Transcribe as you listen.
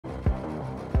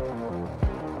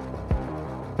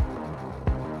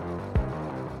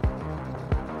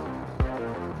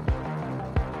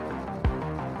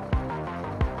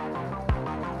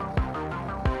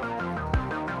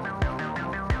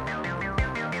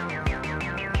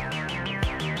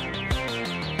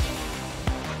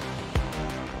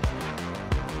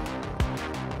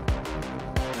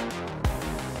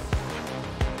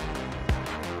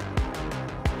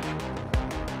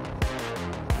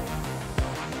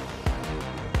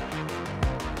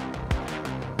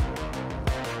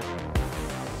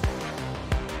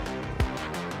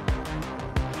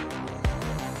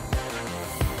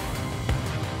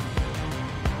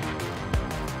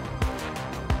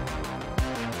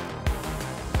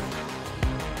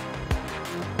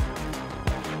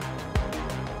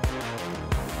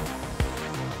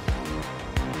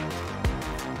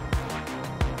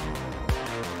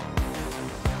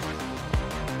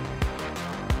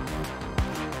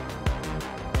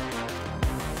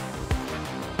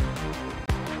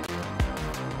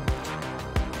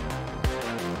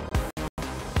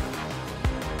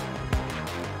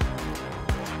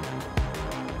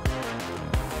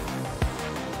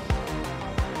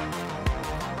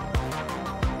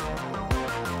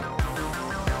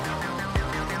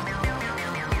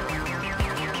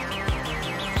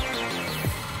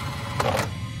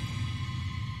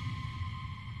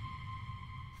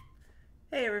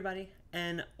everybody,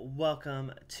 and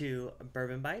welcome to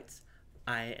Bourbon Bites.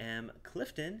 I am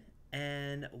Clifton,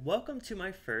 and welcome to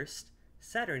my first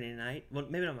Saturday night. Well,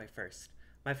 maybe not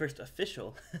my first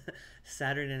official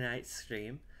Saturday night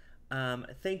stream.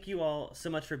 Thank you all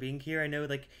so much for being here. I know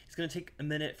it's gonna take a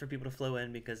minute for people to flow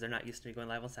in because they're not used to me going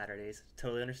live on Saturdays.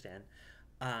 Totally understand.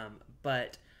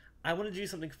 But I want to do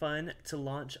something fun to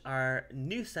launch our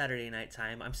new Saturday night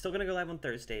time. I'm still going to go live on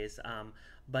Thursdays,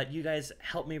 but you guys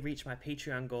helped me reach my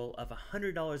Patreon goal of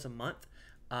 $100 a month.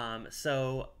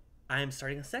 So I'm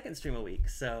starting a second stream a week.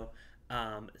 So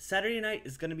Saturday night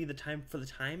is going to be the time for the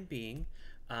time being.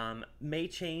 May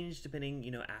change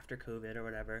depending, after COVID or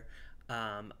whatever.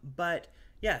 But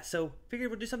yeah, so figured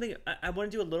we'll do something. I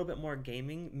want to do a little bit more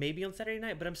gaming, maybe on Saturday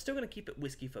night, but I'm still going to keep it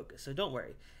whiskey focused. So don't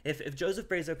worry. If Joseph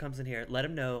Brazo comes in here, let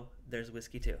him know there's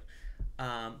whiskey too.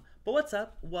 But what's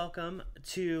up? Welcome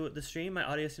to the stream. My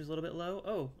audio seems a little bit low.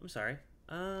 Oh, I'm sorry.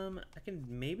 I can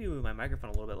maybe move my microphone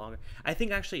a little bit longer. I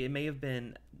think actually it may have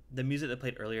been, the music that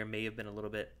played earlier may have been a little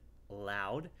bit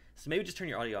loud. So maybe just turn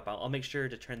your audio up. I'll make sure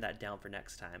to turn that down for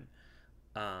next time.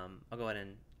 I'll go ahead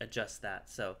and adjust that.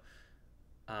 So...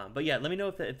 but yeah, let me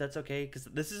know if that's okay, because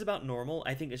this is about normal.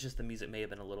 I think it's just the music may have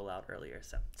been a little loud earlier,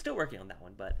 so still working on that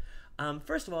one. But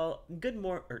first of all,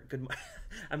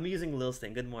 I'm using Lil's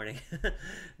thing. Good morning,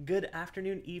 good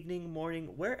afternoon, evening, morning,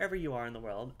 wherever you are in the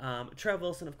world. Trev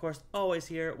Wilson, of course, always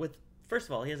here with. First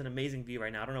of all, he has an amazing view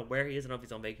right now. I don't know where he is. I don't know if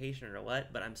he's on vacation or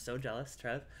what, but I'm so jealous,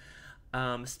 Trev.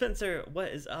 Spencer, what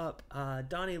is up?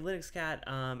 Donnie, Linux Cat,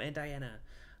 and Diana,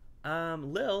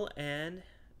 Lil, and.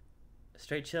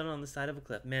 Straight chilling on the side of a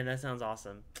cliff. Man, that sounds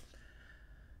awesome.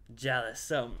 Jealous.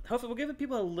 So, hopefully we'll give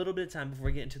people a little bit of time before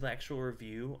we get into the actual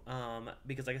review.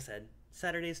 Because like I said,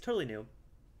 Saturday is totally new.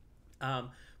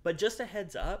 But just a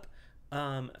heads up,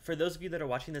 for those of you that are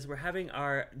watching this, we're having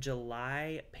our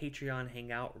July Patreon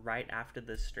hangout right after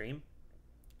this stream.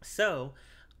 So,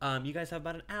 you guys have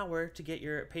about an hour to get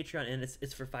your Patreon in.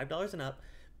 It's for $5 and up.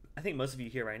 I think most of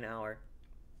you here right now are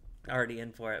already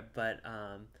in for it, but...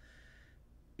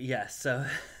 yeah, so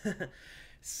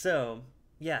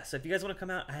if you guys want to come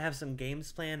out, I have some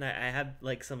games planned. I have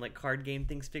some card game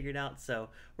things figured out, so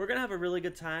we're gonna have a really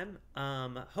good time.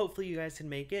 Hopefully you guys can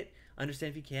make it. Understand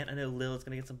if you can't. I know Lil is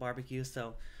gonna get some barbecue,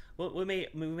 so we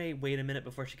may wait a minute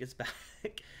before she gets back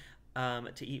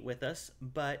to eat with us.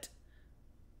 But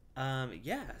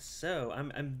yeah, so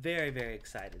I'm very, very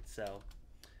excited. So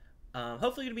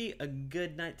hopefully it'll be a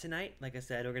good night tonight. Like I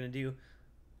said, we're gonna do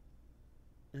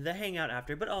the hangout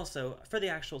after, but also for the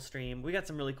actual stream we got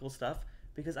some really cool stuff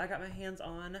because I got my hands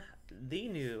on the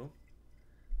new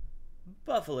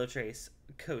Buffalo Trace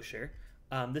Kosher.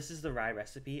 This is the rye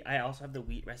recipe. I also have the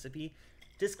wheat recipe.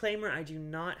 Disclaimer, I do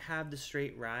not have the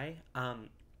straight rye.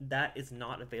 That is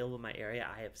not available in my area.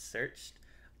 I have searched,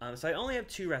 so I only have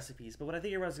two recipes, but what I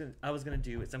think I was gonna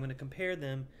do is I'm gonna compare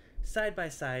them side by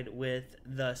side with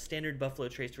the standard Buffalo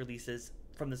Trace releases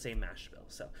from the same mash bill.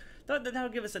 So that'll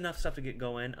give us enough stuff to get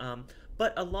going.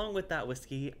 But along with that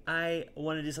whiskey, I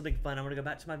want to do something fun. I want to go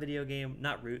back to my video game,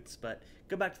 not Roots, but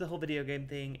go back to the whole video game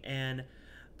thing and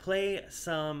play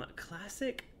some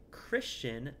classic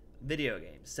Christian video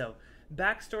games. So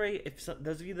backstory,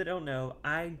 those of you that don't know,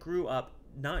 I grew up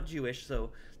not Jewish,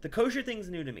 so the kosher thing's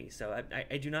new to me. So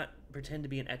I do not pretend to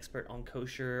be an expert on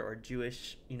kosher or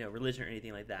Jewish, religion or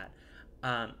anything like that.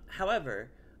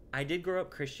 However, I did grow up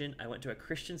Christian. I went to a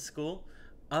Christian school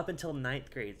up until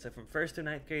 9th grade. So from 1st through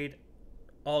 9th grade,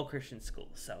 all Christian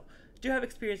schools. So do have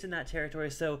experience in that territory.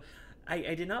 So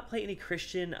I did not play any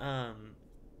Christian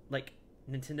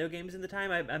Nintendo games in the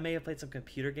time. I may have played some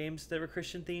computer games that were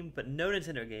Christian themed, but no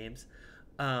Nintendo games.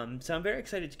 So I'm very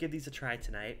excited to give these a try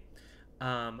tonight.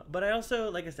 But I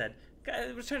also, like I said,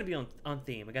 I was trying to be on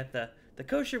theme. I got the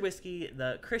kosher whiskey,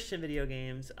 the Christian video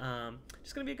games.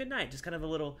 Just gonna be a good night. Just kind of a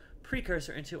little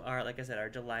precursor into our, like I said, our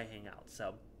July hangout.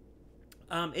 So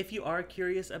if you are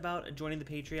curious about joining the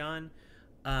Patreon,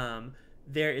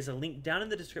 there is a link down in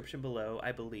the description below,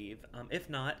 I believe. If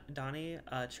not, Donnie,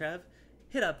 Trev,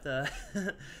 hit up the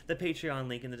the Patreon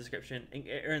link in the description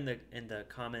or in the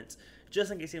comments,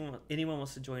 just in case anyone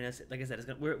wants to join us. Like I said,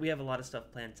 we have a lot of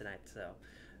stuff planned tonight, so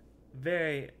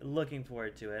very looking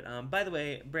forward to it. By the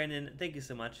way, Brandon, thank you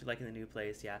so much for liking the new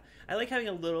place. Yeah, I like having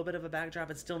a little bit of a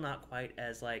backdrop. It's still not quite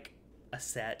as a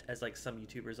set as some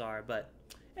YouTubers are, but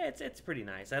it's pretty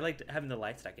nice. I like having the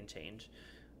lights that I can change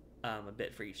a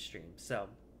bit for each stream. So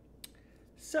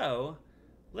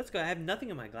let's go. I have nothing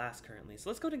in my glass currently, so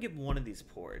let's go and get one of these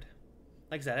poured.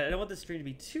 Like I said, I don't want the stream to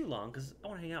be too long because I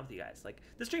want to hang out with you guys.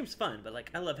 The stream's fun, but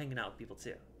I love hanging out with people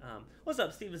too. What's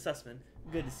up, Steven Sussman?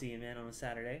 Good to see you, man, on a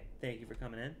Saturday. Thank you for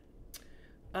coming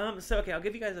in. So okay, I'll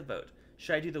give you guys a vote.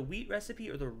 should I do the wheat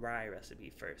recipe or the rye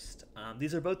recipe first?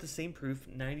 These are both the same proof,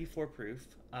 94 proof,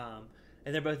 and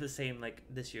they're both the same like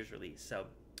this year's release. So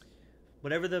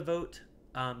whatever the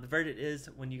verdict is,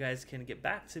 when you guys can get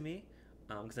back to me,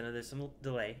 because I know there's some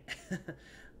delay,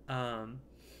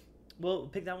 we'll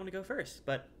pick that one to go first.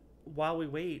 But while we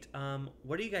wait,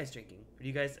 what are you guys drinking? Do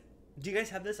you guys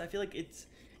have this? I feel like it's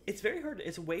very hard.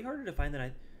 It's way harder to find than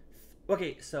I.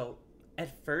 Okay, so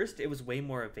at first it was way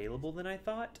more available than I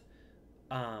thought.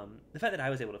 The fact that I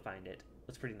was able to find it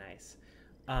was pretty nice.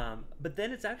 But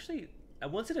then it's actually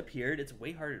once it appeared, it's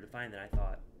way harder to find than I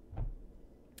thought.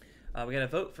 We got a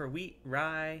vote for wheat,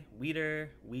 rye,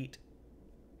 wheater, wheat.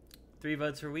 3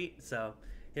 votes for wheat. So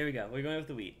here we go. We're going with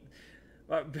the wheat.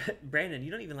 Well, Brandon, you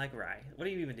don't even like rye. What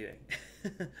are you even doing?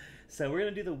 So we're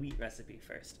going to do the wheat recipe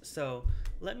first. So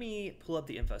let me pull up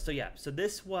the info. So yeah, so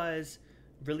this was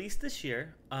released this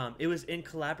year. It was in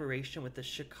collaboration with the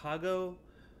Chicago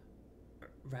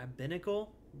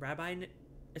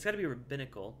it's got to be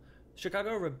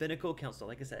Chicago Rabbinical Council.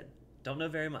 Like I said, don't know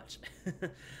very much.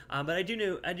 But I do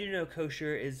know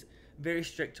Kosher is very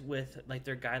strict with like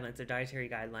their guidelines, their dietary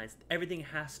guidelines. Everything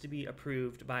has to be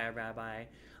approved by a rabbi.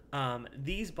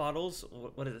 These bottles,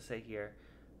 what does it say here?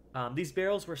 These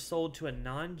barrels were sold to a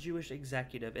non-Jewish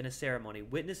executive in a ceremony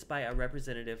witnessed by a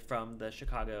representative from the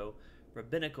Chicago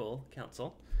Rabbinical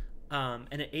Council, and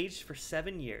it aged for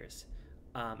 7 years.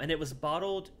 And it was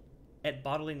bottled at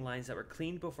bottling lines that were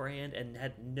cleaned beforehand and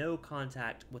had no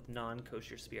contact with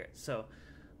non-kosher spirits. So,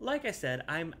 like I said,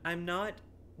 I'm not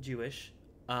Jewish.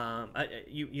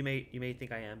 You may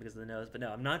think I am because of the nose, but no,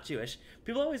 I'm not Jewish.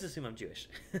 People always assume I'm Jewish,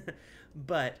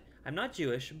 but I'm not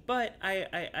Jewish. But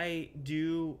I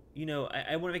do,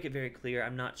 I want to make it very clear.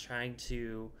 I'm not trying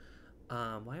to.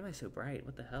 Why am I so bright?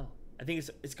 What the hell? I think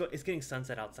it's getting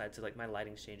sunset outside, so like my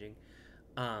lighting's changing.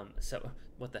 So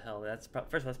what the hell? First of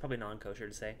all, that's probably non-kosher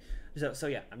to say. So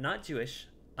yeah, I'm not Jewish.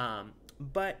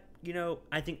 But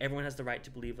I think everyone has the right to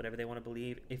believe whatever they want to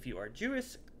believe. If you are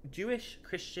Jewish,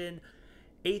 Christian,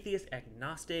 atheist,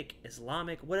 agnostic,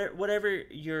 Islamic, whatever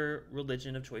your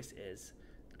religion of choice is,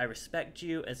 I respect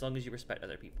you as long as you respect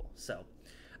other people. So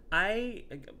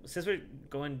since we're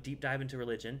going deep dive into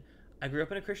religion, I grew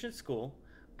up in a Christian school.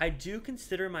 I do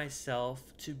consider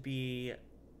myself to be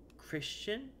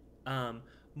Christian,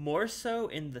 more so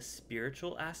in the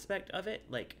spiritual aspect of it,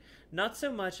 like not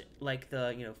so much like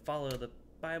the follow the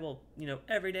Bible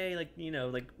every day,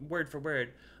 like word for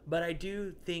word, but I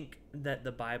do think that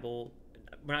the Bible,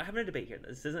 we're not having a debate here,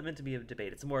 this isn't meant to be a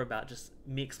debate, it's more about just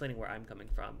me explaining where I'm coming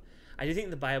from. I do think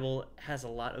the Bible has a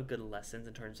lot of good lessons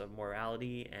in terms of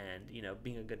morality and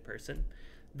being a good person.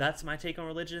 That's my take on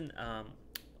religion.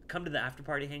 Come to the after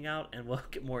party hangout and we'll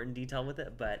get more in detail with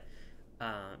it, but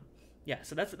yeah,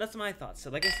 so that's my thoughts. So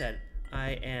like I said,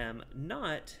 I am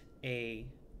not a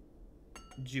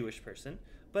Jewish person,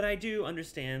 but I do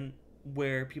understand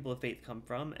where people of faith come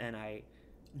from, and I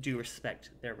do respect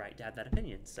their right to have that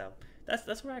opinion. So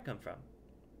that's where I come from.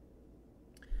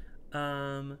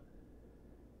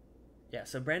 Yeah,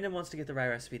 so Brandon wants to get the rye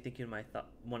recipe, thinking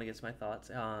want to get my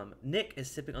thoughts. Nick is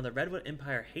sipping on the Redwood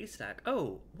Empire Haystack.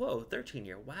 Oh, whoa,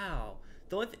 13-year. Wow.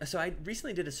 So I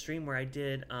recently did a stream where I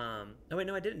did, oh wait,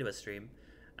 no, I didn't do a stream.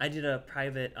 I did a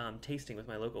private tasting with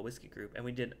my local whiskey group, and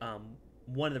we did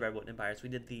one of the Redwood Empires. We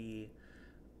did the,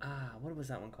 what was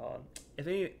that one called? If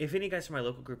any guys from my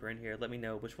local group are in here, let me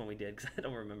know which one we did, because I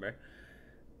don't remember.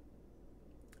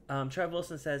 Trev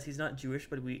Wilson says he's not Jewish,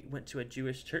 but we went to a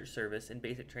Jewish church service in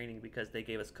basic training because they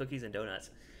gave us cookies and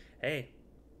donuts. Hey,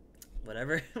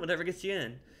 whatever gets you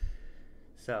in.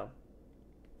 So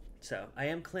I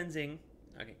am cleansing.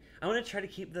 Okay, I want to try to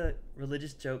keep the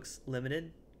religious jokes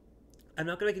limited. I'm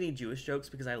not gonna make any Jewish jokes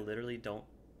because I literally don't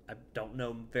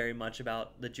know very much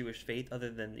about the Jewish faith other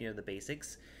than the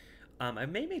basics. I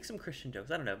may make some Christian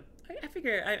jokes. I don't know. I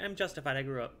figure I'm justified. I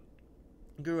grew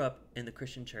up in the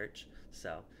Christian church,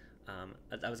 so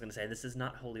I was gonna say this is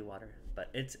not holy water, but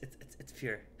it's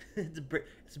pure.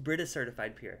 It's Brita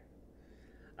certified pure.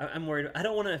 I'm worried. I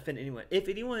don't want to offend anyone. If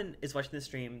anyone is watching this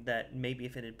stream that may be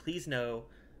offended, please know,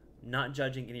 not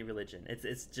judging any religion.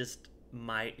 It's just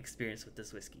my experience with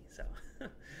this whiskey. So,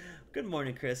 good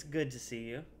morning, Chris. Good to see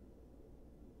you.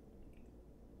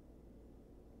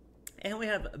 And we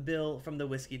have Bill from the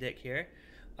Whiskey Dick here.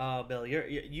 Bill,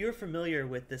 you're familiar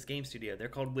with this game studio. They're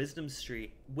called Wisdom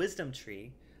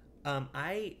Tree.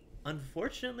 I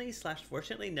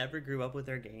unfortunately/fortunately never grew up with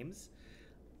their games.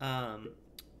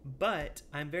 But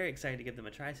I'm very excited to give them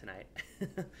a try tonight.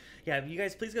 Yeah, you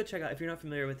guys, please go check out, if you're not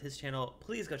familiar with his channel,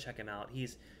 please go check him out.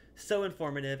 He's so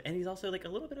informative, and he's also like a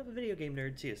little bit of a video game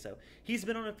nerd too. So he's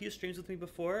been on a few streams with me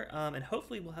before, and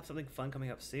hopefully we'll have something fun coming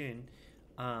up soon.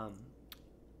 Um,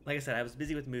 like I said, I was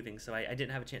busy with moving, so I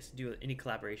didn't have a chance to do any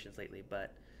collaborations lately.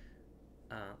 But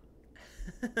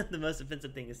the most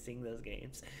offensive thing is seeing those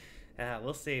games.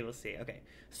 We'll see. We'll see. Okay,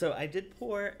 so I did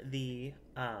pour the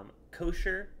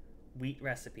kosher wheat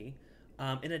recipe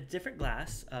in a different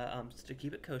glass to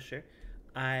keep it kosher.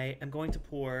 I am going to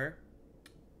pour.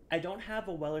 I don't have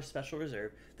a Weller Special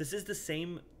Reserve. This is the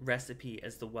same recipe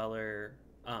as the Weller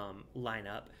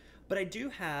lineup, but I do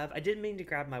have. I didn't mean to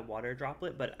grab my water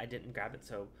droplet, but I didn't grab it,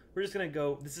 so we're just gonna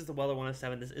go. This is the Weller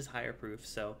 107. This is higher proof,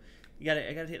 so I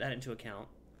gotta take that into account.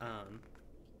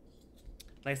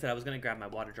 Like I said, I was gonna grab my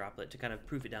water droplet to kind of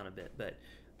proof it down a bit, but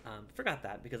forgot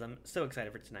that because I'm so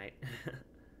excited for tonight.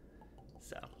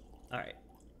 So, all right.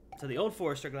 So the Old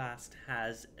Forester glass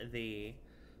has the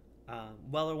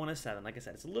Weller 107. Like I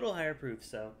said, it's a little higher proof,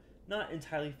 so not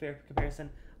entirely fair comparison.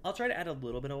 I'll try to add a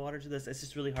little bit of water to this. It's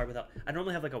just really hard without. I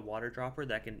normally have like a water dropper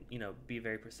that can, be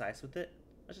very precise with it.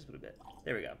 Let's just put a bit.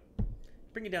 There we go.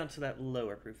 Bring it down to that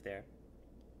lower proof there.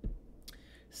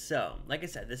 So, like I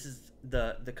said, this is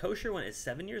the kosher one is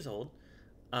 7 years old.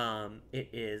 It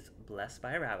is blessed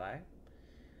by a rabbi,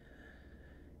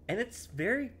 and it's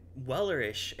very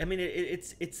Weller-ish. I mean,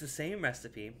 it's the same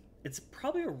recipe. It's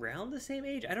probably around the same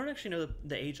age. I don't actually know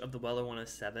the age of the Weller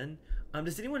 107.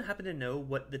 Does anyone happen to know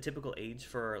what the typical age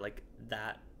for like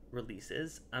that release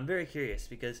is? I'm very curious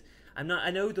because I'm not.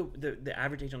 I know the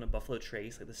average age on a Buffalo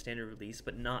Trace, like the standard release,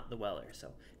 but not the Weller.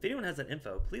 So if anyone has that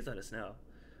info, please let us know.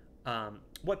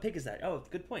 What pick is that? Oh,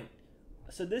 good point.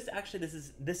 So this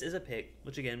is a pick,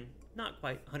 which again, not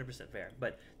quite 100% fair,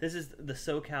 but this is the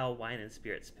SoCal Wine and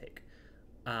Spirits pick.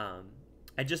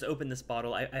 I just opened this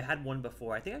bottle. I had one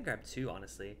before. I think I grabbed two,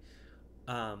 honestly.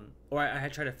 Or I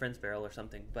had tried a friend's barrel or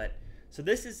something. But so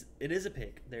it is a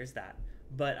pick. There's that.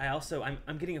 But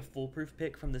I'm getting a foolproof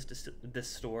pick from this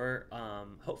store.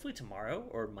 Hopefully tomorrow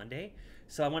or Monday.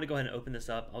 So I want to go ahead and open this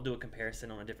up. I'll do a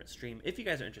comparison on a different stream if you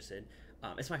guys are interested.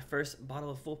 It's my first bottle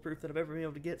of foolproof that I've ever been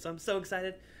able to get, so I'm so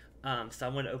excited. So I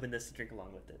want to open this to drink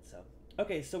along with it. So.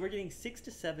 Okay, so we're getting 6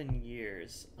 to 7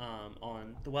 years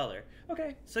on the Weller.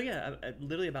 Okay, so yeah,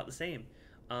 literally about the same.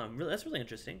 That's really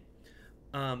interesting.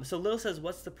 So Lil says,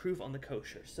 what's the proof on the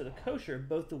kosher? So the kosher,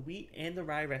 both the wheat and the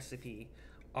rye recipe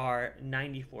are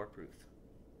 94 proof.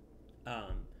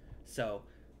 So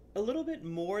a little bit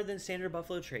more than standard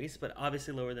Buffalo Trace, but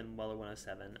obviously lower than Weller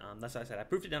 107. That's what I said. I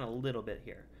proofed it down a little bit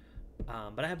here.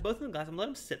 But I have both in the glass. I'm going to let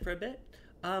them sit for a bit.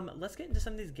 Let's get into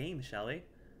some of these games, shall we?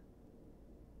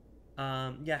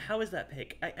 Yeah, how is that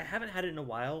pick? I haven't had it in a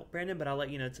while, Brandon, but I'll let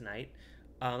you know tonight.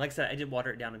 Like I said, I did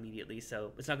water it down immediately,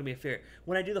 so it's not going to be a fair...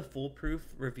 When I do the foolproof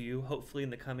review, hopefully in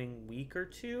the coming week or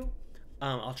two,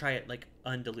 I'll try it, like,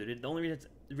 undiluted. The only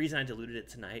reason I diluted it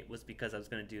tonight was because I was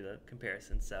going to do the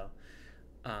comparison, so...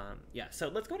 yeah, so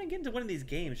let's go ahead and get into one of these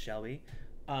games, shall we?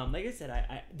 Like I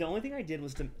said, the only thing I did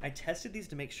was I tested these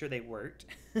to make sure they worked.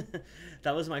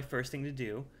 That was my first thing to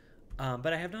do.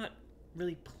 But I have not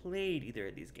really played either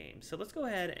of these games. So let's go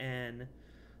ahead and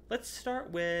let's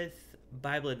start with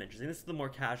Bible Adventures. And this is the more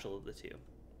casual of the two.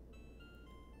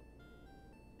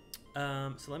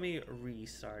 So let me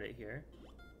restart it here.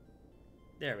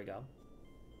 There we go.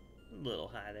 A little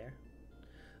high there.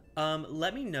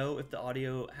 Let me know if the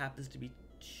audio happens to be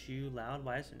too loud.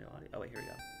 Why is there no audio? Oh, wait, here we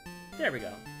go. There we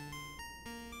go.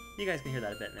 You guys can hear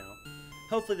that a bit now.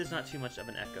 Hopefully there's not too much of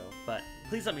an echo, but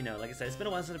please let me know. Like I said, it's been a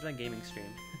while since I've done a gaming stream.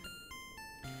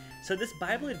 So this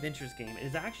Bible Adventures game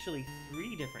is actually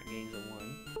 3 different games in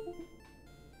one.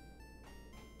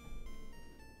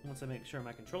 Once I make sure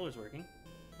my controller's working.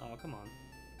 Oh, come on.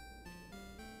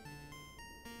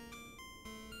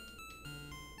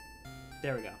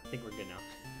 There we go. I think we're good now.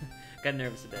 Got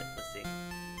nervous a bit. Let's see.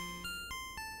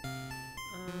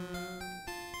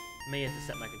 May have to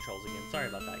set my controls again. Sorry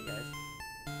about that, you guys.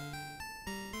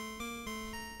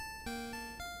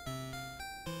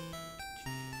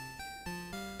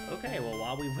 Okay, well,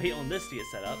 while we wait on this to get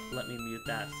set up, let me mute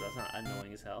that so that's not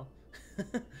annoying as hell.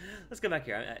 Let's go back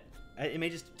here. It may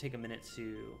just take a minute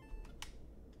to...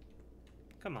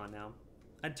 Come on now.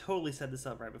 I totally set this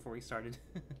up right before we started.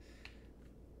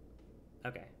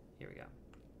 Okay, here we go.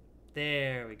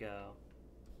 There we go.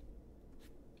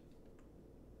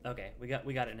 Okay, we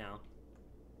got it now.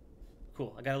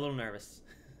 Cool. I got a little nervous.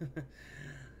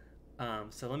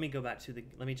 So let me go back to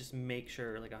let me just make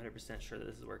sure, like 100% sure that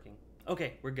this is working.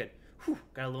 Okay, we're good. Whew,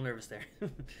 got a little nervous there.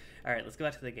 All right, let's go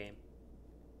back to the game.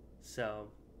 So,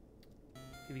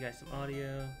 give you guys some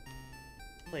audio.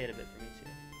 Play it a bit for me too.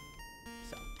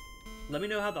 So, let me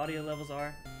know how the audio levels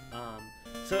are.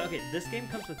 Okay, this game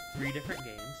comes with 3 different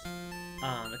games.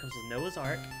 It comes with Noah's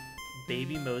Ark,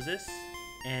 Baby Moses,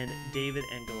 and David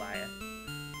and Goliath.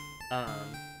 Um,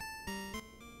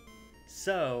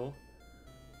 so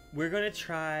we're gonna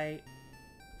try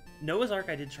Noah's Ark.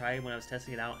 I did try when I was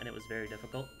testing it out, and it was very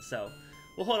difficult. So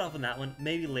we'll hold off on that one.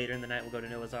 Maybe later in the night we'll go to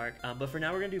Noah's Ark. But for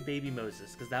now we're gonna do Baby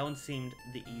Moses because that one seemed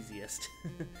the easiest.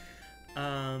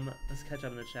 Let's catch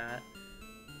up in the chat.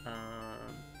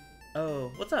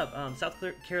 Oh, what's up? South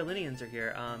Carolinians are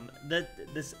here.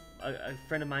 A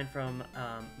friend of mine from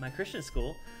my Christian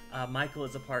school, Michael,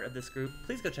 is a part of this group.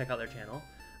 Please go check out their channel.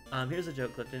 Here's a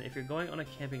joke, Clifton. If you're going on a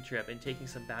camping trip and taking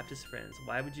some Baptist friends,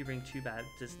 why would you bring 2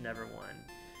 Baptists, never 1?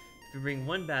 If you bring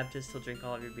 1 Baptist, he'll drink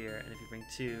all of your beer, and if you bring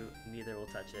 2, neither will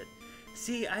touch it.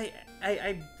 See,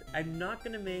 I'm not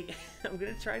gonna make. I'm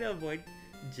gonna try to avoid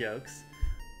jokes,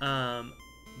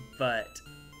 but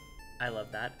I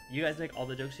love that. You guys make all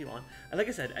the jokes you want. And like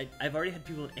I said, I've already had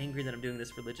people angry that I'm doing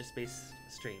this religious-based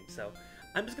stream, so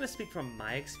I'm just gonna speak from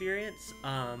my experience.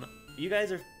 You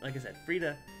guys are, like I said, free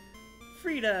to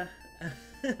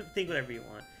think whatever you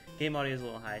want. Game audio is a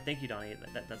little high. Thank you, Donnie.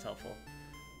 That's helpful.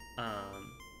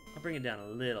 I'll bring it down a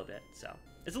little bit. So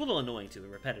it's a little annoying too,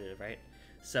 repetitive, right?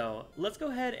 So let's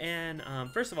go ahead and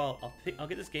first of all, I'll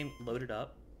get this game loaded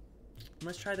up.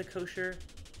 Let's try the kosher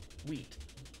wheat.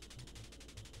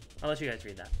 I'll let you guys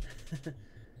read that.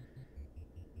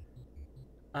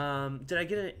 Did I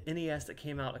get an NES that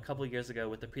came out a couple years ago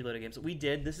with the preloaded games? We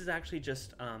did. This is actually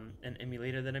just an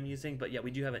emulator that I'm using, but yeah, we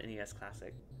do have an NES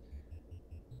Classic.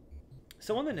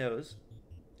 So on the nose,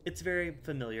 it's very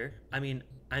familiar. I mean,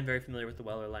 I'm very familiar with the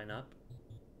Weller lineup.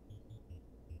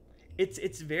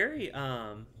 It's very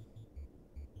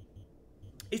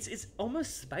it's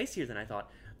almost spicier than I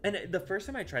thought. And the first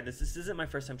time I tried this isn't my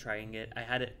first time trying it. I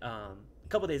had it a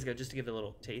couple days ago just to give it a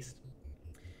little taste.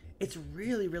 It's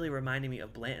really, really reminding me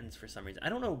of Blanton's for some reason. I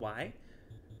don't know why,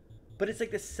 but it's like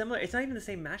this similar. It's not even the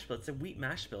same mash bill. It's a wheat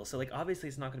mash bill. So like obviously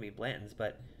it's not going to be Blanton's,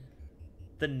 but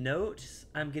the notes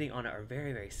I'm getting on it are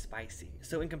very, very spicy.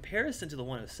 So in comparison to the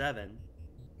 107,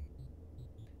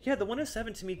 yeah, the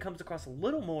 107 to me comes across a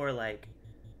little more like.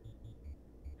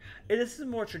 This is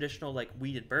more traditional like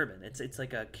wheated bourbon. It's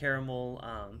like a caramel,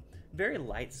 very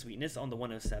light sweetness on the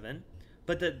 107.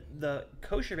 But the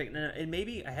kosher bacon, and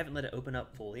maybe I haven't let it open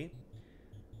up fully,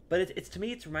 but it's to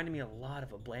me it's reminding me a lot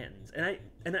of a Blanton's, and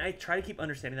I try to keep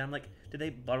understanding that. I'm like, did they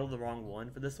bottle the wrong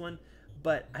one for this one?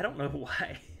 But I don't know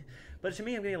why. But to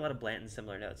me, I'm getting a lot of Blanton's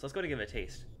similar notes. Let's go to give it a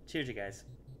taste. Cheers, you guys.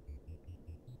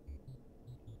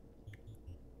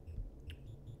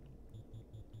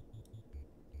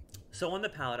 So on the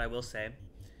palate, I will say,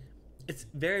 it's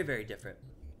very, very different.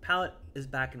 Palate is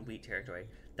back in wheat territory.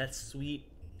 That sweet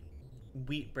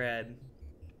wheat bread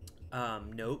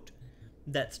note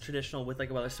that's traditional with like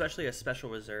a, well, especially a special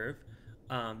reserve,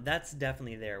 that's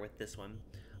definitely there with this one.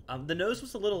 The nose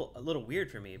was a little weird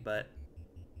for me, but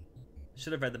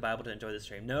should have read the Bible to enjoy the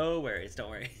stream. No worries, don't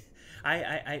worry.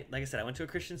 I like I said, I went to a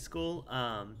Christian school.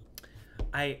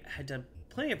 I had done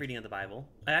plenty of reading of the Bible.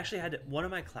 I actually had one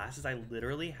of my classes. I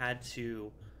literally had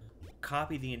to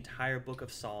copy the entire book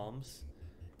of Psalms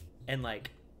and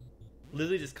like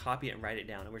literally just copy it and write it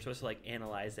down, and we're supposed to like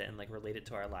analyze it and like relate it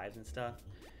to our lives and stuff.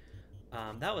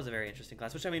 That was a very interesting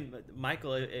class, which I mean,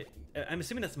 Michael, I'm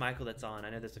assuming that's Michael that's on. I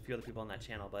know there's a few other people on that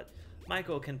channel, but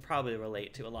Michael can probably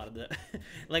relate to a lot of the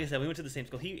like I said, we went to the same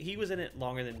school. He was in it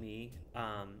longer than me.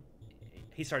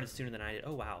 He started sooner than I did.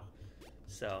 Oh wow.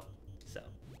 So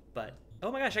but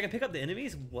oh my gosh, I can pick up the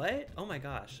enemies. What? Oh my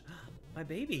gosh, my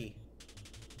baby.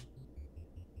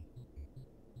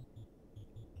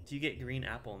 Do you get green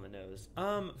apple in the nose?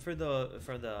 For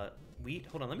the wheat.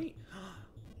 Hold on, let me.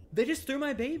 They just threw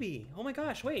my baby. Oh my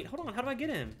gosh, wait, hold on. How do I get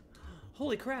him?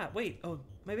 Holy crap! Wait. Oh,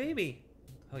 my baby.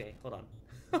 Okay, hold on.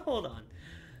 Hold on.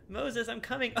 Moses, I'm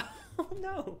coming. Oh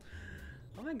no.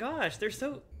 Oh my gosh, they're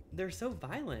so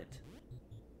violent.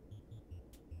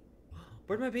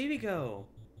 Where'd my baby go?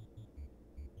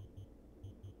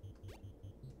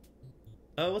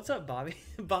 Oh, what's up, Bobby?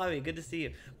 Bobby, good to see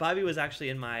you. Bobby was actually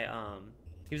in my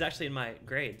he was actually in my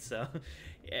grade, so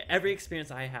every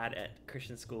experience I had at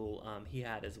Christian school, he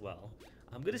had as well.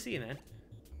 Good to see you, man.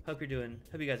 Hope you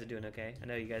guys are doing okay. I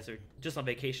know you guys are just on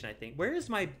vacation, I think. Where is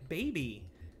my baby?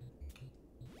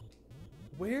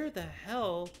 Where the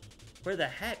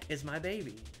heck is my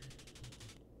baby?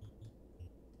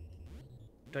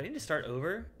 Do I need to start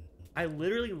over? I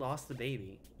literally lost the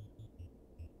baby.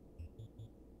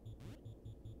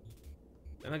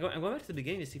 I'm going back to the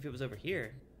beginning to see if it was over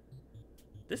here.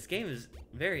 This game is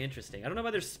very interesting. I don't know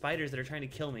why there's spiders that are trying to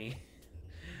kill me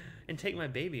and take my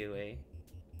baby away.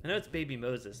 I know it's baby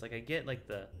Moses. Like I get like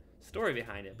the story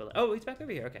behind it, but like, oh, he's back over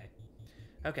here. Okay.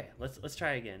 Okay, let's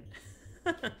try again.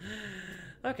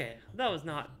 Okay, that was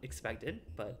not expected,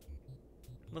 but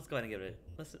let's go ahead and give it.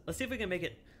 Let's see if we can make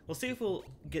it. We'll see if we'll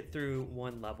get through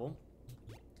one level,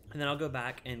 and then I'll go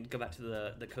back to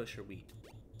the kosher wheat.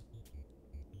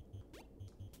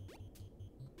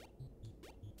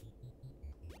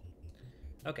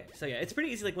 Okay, so yeah, it's pretty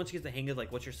easy, like, once you get the hang of,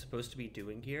 like, what you're supposed to be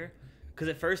doing here. Because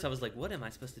at first I was like, what am I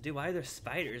supposed to do? Why are there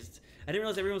spiders? I didn't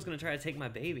realize everyone was going to try to take my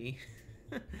baby.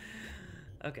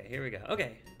 Okay, here we go.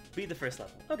 Okay, beat the first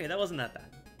level. Okay, that wasn't that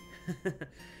bad.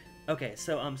 Okay,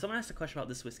 so someone asked a question about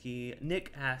this whiskey.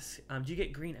 Nick asks, do you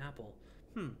get green apple?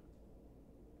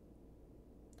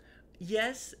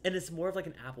 Yes, and it's more of like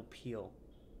an apple peel.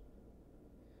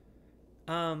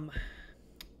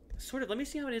 Sort of. Let me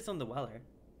see how it is on the Weller.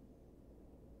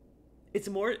 It's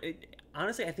more...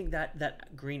 honestly, I think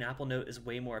that green apple note is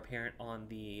way more apparent on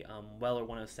the Weller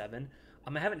 107.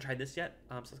 I haven't tried this yet,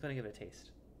 so let's go and give it a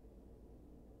taste.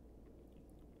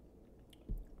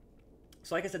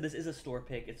 So like I said, this is a store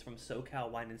pick. It's from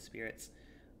SoCal Wine and Spirits.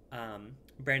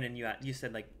 Brandon, you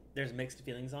said, like, there's mixed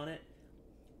feelings on it.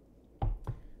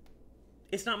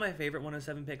 It's not my favorite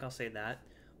 107 pick, I'll say that.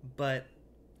 But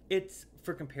it's,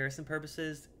 for comparison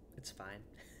purposes, it's fine.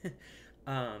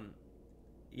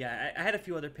 Yeah, I had a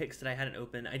few other picks that I hadn't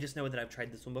opened. I just know that I've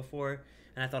tried this one before,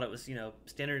 and I thought it was,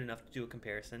 standard enough to do a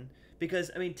comparison.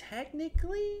 Because, I mean,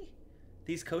 technically,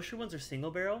 these kosher ones are single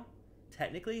barrel,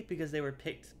 technically, because they were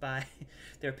picked by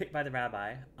the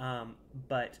rabbi.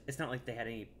 But it's not like they had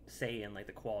any say in, like,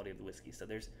 the quality of the whiskey. So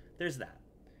there's that.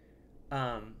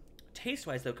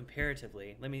 Taste-wise, though,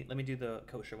 comparatively, let me do the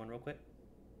kosher one real quick.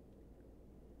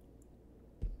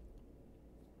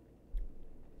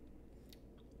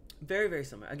 Very, very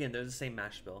similar. Again, they're the same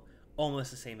mash bill, almost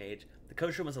the same age. The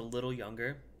kosher one's a little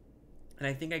younger, and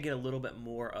I think I get a little bit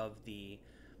more of the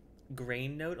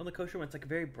grain note on the kosher one. It's like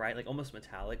very bright, like almost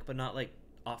metallic, but not like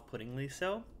off-puttingly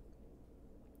so.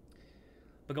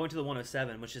 But going to the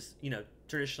 107, which is,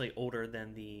 traditionally older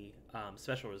than the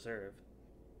Special Reserve,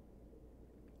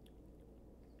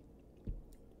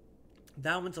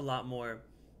 that one's a lot more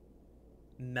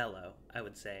mellow, I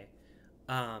would say.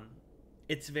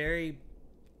 It's very...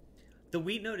 The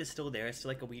wheat note is still there. It's still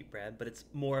like a wheat bread, but it's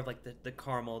more of like the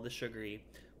caramel, the sugary,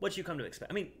 what you come to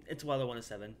expect. I mean, it's Weller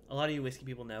 107. A lot of you whiskey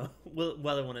people know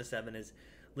Weller 107 is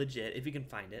legit, if you can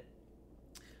find it.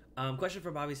 Question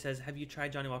for Bobby says, have you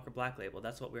tried Johnny Walker Black Label?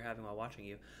 That's what we're having while watching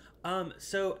you.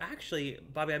 So actually,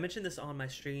 Bobby, I mentioned this on my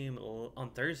stream on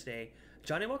Thursday.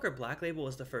 Johnny Walker Black Label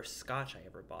was the first scotch I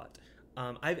ever bought.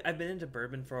 I've been into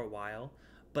bourbon for a while,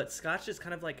 but scotch is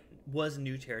kind of like was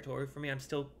new territory for me. I'm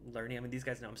still learning. I mean, these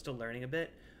guys know I'm still learning a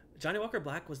bit. Johnny Walker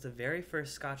Black was the very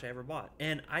first scotch I ever bought,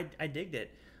 and I digged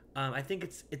it. I think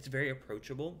it's very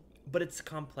approachable, but it's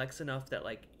complex enough that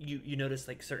like you notice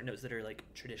like certain notes that are like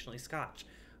traditionally scotch.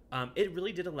 It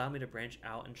really did allow me to branch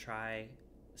out and try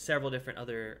several different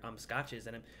other scotches,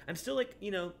 and I'm still like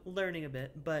learning a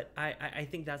bit, but I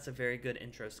think that's a very good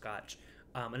intro scotch.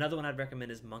 Another one I'd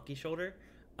recommend is Monkey Shoulder.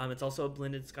 It's also a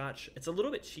blended scotch. It's a little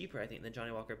bit cheaper, I think, than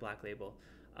Johnny Walker Black Label.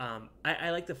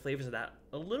 I like the flavors of that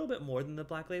a little bit more than the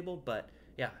Black Label, but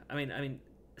yeah, I mean,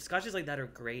 scotches like that are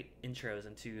great intros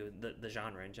into the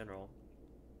genre in general.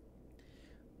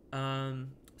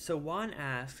 So Juan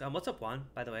asks, what's up, Juan,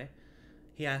 by the way?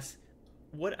 He asks,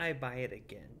 would I buy it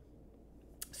again?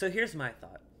 So here's my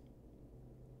thought.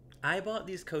 I bought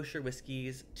these kosher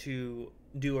whiskeys to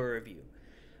do a review.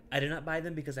 I did not buy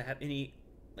them because I have any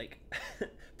like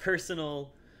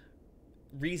personal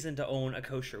reason to own a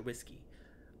kosher whiskey.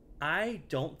 I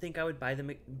don't think I would buy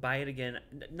it again.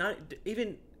 Not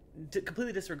even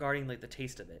completely disregarding like the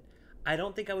taste of it. I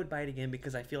don't think I would buy it again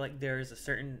because I feel like there's a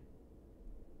certain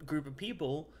group of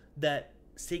people that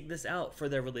seek this out for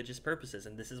their religious purposes,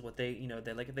 and this is what they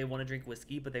they want to drink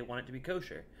whiskey, but they want it to be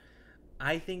kosher.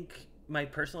 I think my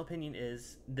personal opinion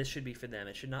is this should be for them.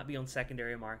 It should not be on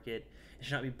secondary market. It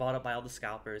should not be bought up by all the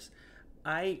scalpers.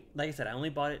 Like I said, I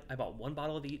bought one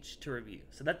bottle of each to review.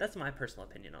 So that's my personal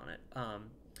opinion on it.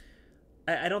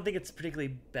 I don't think it's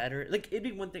particularly better. Like, it'd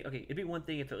be one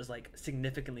thing if it was like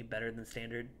significantly better than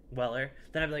standard Weller.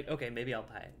 Then I'd be like, okay, maybe I'll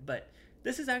buy it. But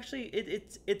this is actually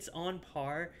it's on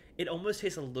par. It almost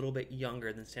tastes a little bit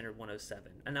younger than standard 107.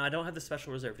 And now I don't have the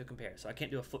Special Reserve to compare, so I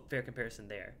can't do a fair comparison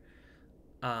there.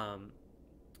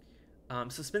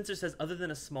 So Spencer says, other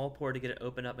than a small pour to get it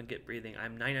open up and get breathing,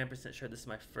 I'm 99% sure this is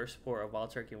my first pour of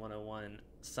Wild Turkey 101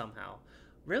 somehow.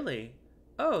 Really?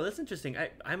 Oh, that's interesting.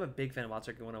 I'm a big fan of Wild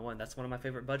Turkey 101. That's one of my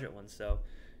favorite budget ones. So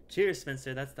cheers,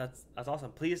 Spencer. That's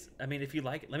awesome. Please, I mean, if you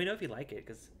like it, let me know if you like it,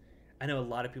 because I know a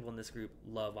lot of people in this group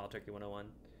love Wild Turkey 101.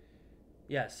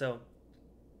 Yeah, so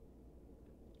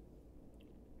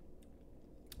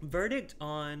verdict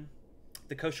on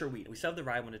the kosher wheat. We still have the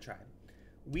rye one to try.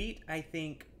 Wheat, I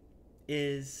think,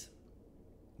 is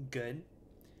good.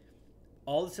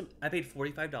 I paid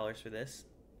 $45 for this.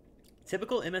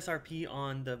 Typical MSRP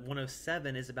on the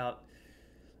 107 is about,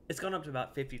 it's gone up to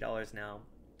about $50 now.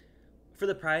 For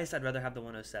the price, I'd rather have the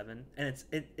 107, and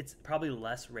it's probably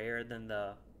less rare than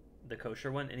the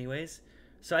kosher one, anyways.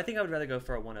 So I think I would rather go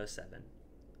for a 107.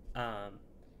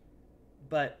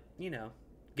 But you know,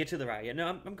 get to the rye. Yeah, no,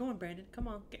 I'm going, Brandon. Come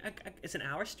on, it's an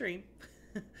hour stream.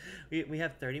 we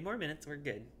have 30 more minutes. We're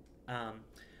good.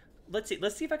 Let's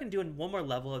see if I can do one more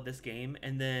level of this game,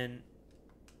 and then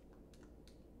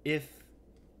if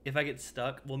I get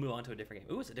stuck, we'll move on to a different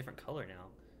game. Ooh, it's a different color now.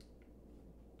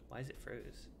 Why is it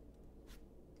froze?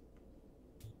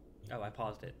 Oh, I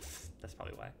paused it. That's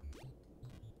probably why.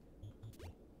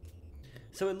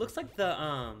 So it looks like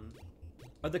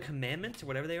are the commandments or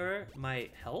whatever they are my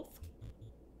health?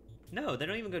 No, they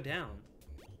don't even go down.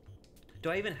 Do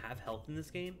I even have health in this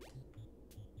game?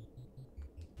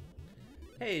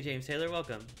 Hey, James Taylor,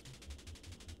 welcome.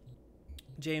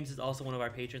 James is also one of our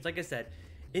patrons. Like I said,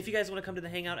 if you guys want to come to the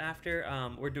hangout after,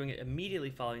 we're doing it immediately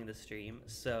following the stream.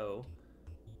 So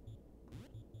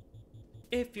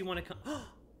if you want to come...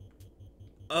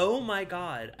 Oh my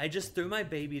god, I just threw my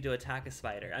baby to attack a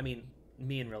spider. I mean,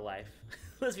 me in real life.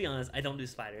 Let's be honest, I don't do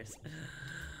spiders.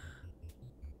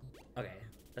 Okay,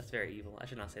 that's very evil. I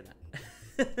should not say that.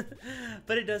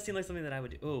 But it does seem like something that I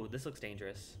would do. Oh, this looks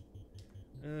dangerous.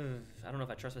 I don't know if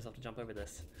I trust myself to jump over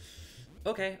this.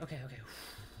 Okay.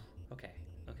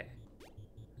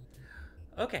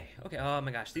 Oh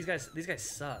my gosh, these guys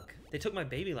suck. They took my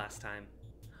baby last time.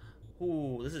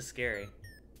 Ooh, this is scary.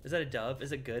 Is that a dove?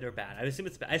 Is it good or bad? I assume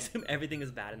it's bad. I assume everything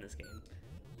is bad in this game.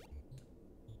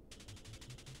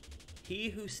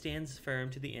 He who stands firm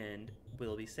to the end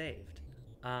will be saved.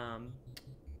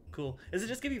 Cool. Does it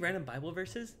just give you random Bible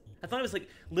verses? I thought it was like,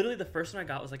 literally the first one I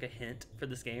got was like a hint for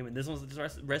this game, and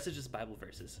the rest is just Bible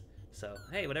verses. So,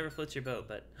 hey, whatever floats your boat,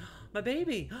 but... My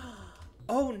baby!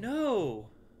 Oh, no!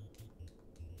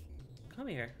 Come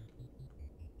here.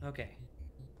 Okay.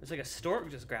 It's like a stork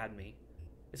just grabbed me.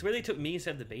 It's where they took me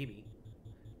instead of the baby.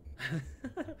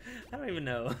 I don't even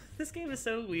know. This game is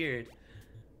so weird.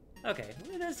 Okay,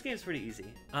 this game's pretty easy.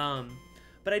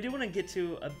 But I do want to get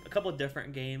to a couple of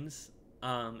different games.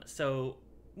 So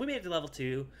we made it to level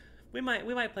 2. We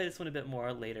might play this one a bit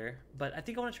more later, but I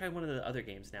think I want to try one of the other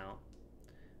games now.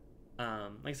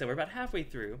 Like I said, we're about halfway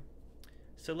through.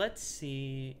 So let's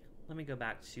see. Let me go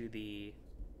back to the...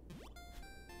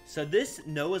 So this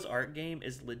Noah's Ark game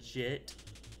is legit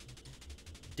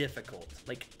difficult.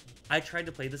 Like, I tried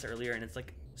to play this earlier and it's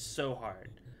like so hard.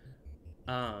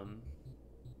 Have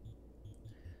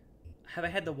I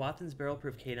had the Watson's Barrel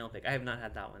Proof K&L pick? I have not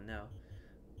had that one, no.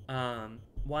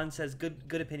 Juan says, good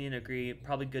opinion, agree.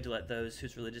 Probably good to let those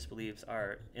whose religious beliefs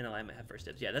are in alignment have first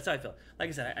dibs. Yeah, that's how I feel. Like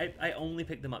I said, I only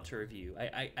pick them up to review.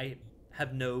 I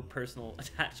have no personal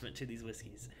attachment to these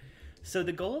whiskeys. So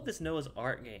the goal of this Noah's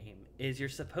Ark game is you're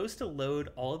supposed to load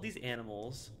all of these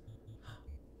animals.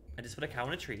 I just put a cow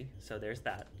in a tree, so there's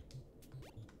that.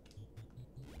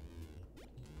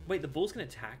 Wait, the bull's gonna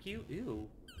attack you? Ew.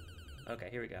 Okay,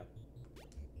 here we go.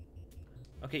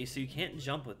 Okay, so you can't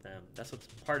jump with them. That's what's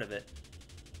part of it.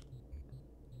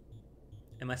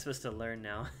 Am I supposed to learn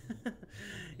now?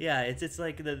 Yeah, it's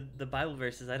like the Bible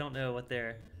verses. I don't know what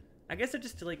they're... I guess they're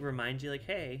just to like remind you, like,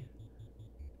 hey,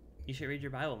 you should read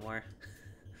your Bible more.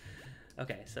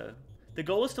 Okay, so the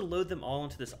goal is to load them all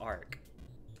into this ark.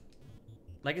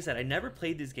 Like I said, I never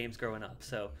played these games growing up,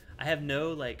 so I have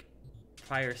no like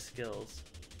prior skills.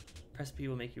 Press P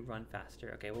will make you run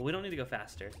faster. Okay, well, we don't need to go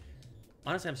faster.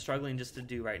 Honestly, I'm struggling just to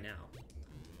do right now.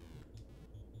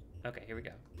 Okay, here we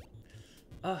go.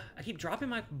 I keep dropping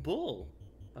my bull.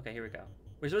 Okay, here we go.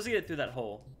 We're supposed to get through that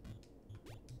hole.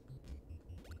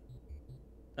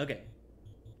 Okay.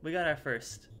 We got our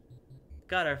first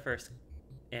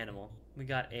animal. We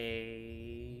got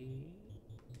a...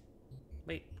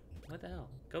 Wait, what the hell?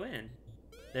 Go in.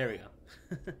 There we go.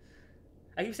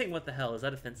 I keep saying what the hell. Is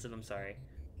that offensive? I'm sorry.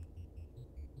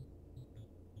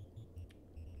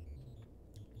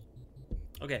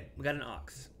 Okay, we got an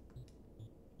ox.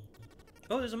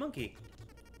 Oh, there's a monkey.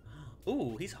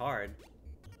 Ooh, he's hard.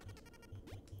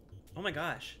 Oh my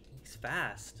gosh, he's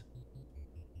fast.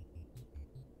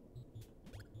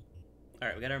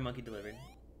 Alright, we got our monkey delivered.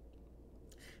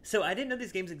 So I didn't know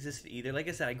these games existed either. Like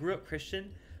I said, I grew up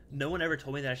Christian. No one ever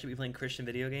told me that I should be playing Christian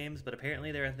video games, but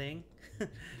apparently they're a thing.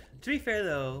 To be fair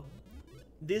though,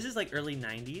 this is like early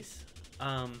 90s.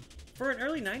 For an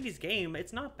early 90s game,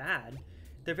 it's not bad.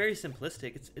 They're very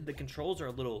simplistic. The controls are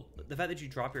a little... The fact that you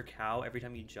drop your cow every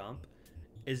time you jump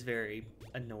is very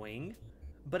annoying.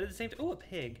 But at the same time... Oh, a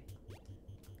pig.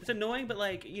 It's annoying, but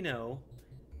like, you know,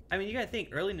 I mean, you gotta think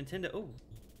early Nintendo. Oh,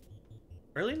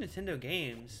 early Nintendo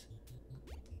games.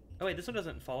 Oh wait, this one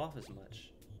doesn't fall off as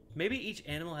much. Maybe each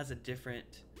animal has a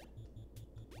different.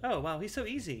 Oh wow, he's so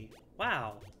easy.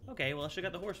 Wow. Okay, well I should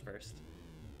have got the horse first.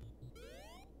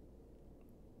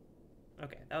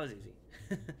 Okay, that was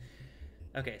easy.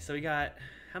 Okay, so we got,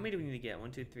 how many do we need to get?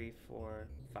 1, 2, 3, 4,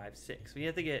 5, 6. We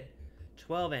have to get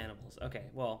 12 animals. Okay,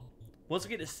 well, once we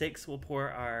get to 6, we'll pour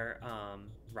our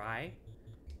rye.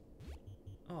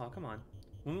 Oh, come on.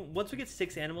 Once we get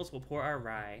 6 animals, we'll pour our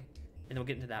rye, and then we'll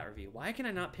get into that review. Why can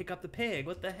I not pick up the pig?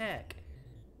 What the heck?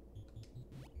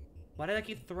 Why did I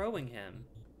keep throwing him?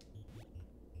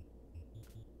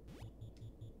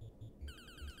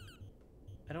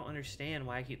 I don't understand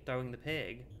why I keep throwing the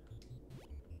pig.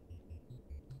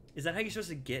 Is that how you're supposed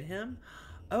to get him?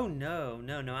 Oh no,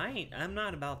 no, no, I'm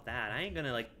not about that. I ain't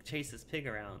gonna like chase this pig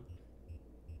around.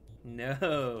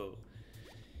 No.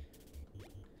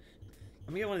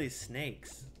 Let me get one of these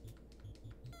snakes.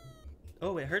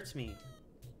 Oh, it hurts me.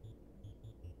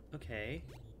 Okay.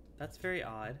 That's very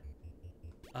odd.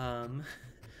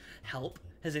 Help.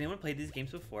 Has anyone played these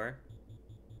games before?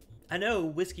 I know,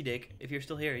 Whiskey Dick, if you're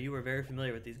still here, you were very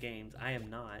familiar with these games. I am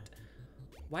not.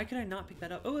 Why could I not pick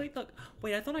that up? Oh, wait, look.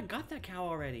 Wait, I thought I got that cow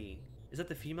already. Is that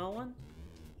the female one?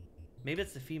 Maybe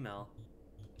it's the female.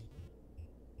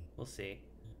 We'll see.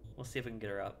 We'll see if we can get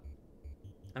her up.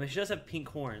 I mean, she does have pink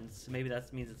horns, so maybe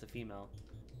that means it's a female.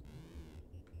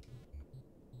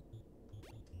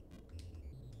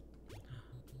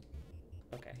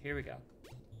 Okay, here we go.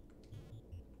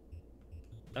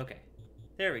 Okay,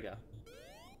 there we go.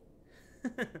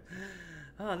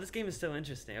 Oh, this game is so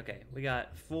interesting. Okay, we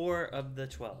got 4 of the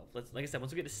 12. Like I said,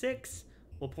 once we get to 6,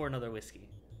 we'll pour another whiskey.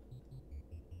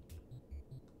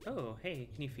 Oh, hey,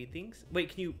 can you feed things? Wait,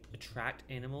 can you attract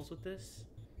animals with this?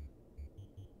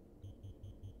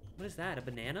 What is that, a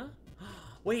banana?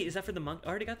 Wait, is that for the monkey? I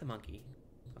already got the monkey.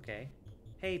 Okay.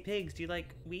 Hey, pigs, do you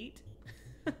like wheat?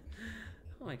 Oh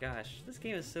my gosh, this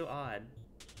game is so odd.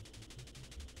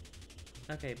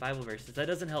 Okay, Bible verses. That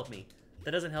doesn't help me.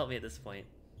 That doesn't help me at this point.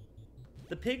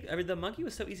 The monkey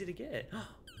was so easy to get.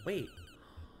 Wait,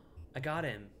 I got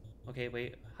him. Okay,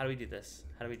 wait, how do we do this?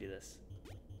 How do we do this?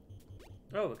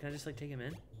 Oh, can I just like take him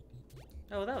in?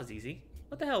 Oh, that was easy.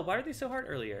 What the hell, why are they so hard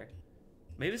earlier?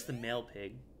 Maybe it's the male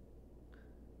pig.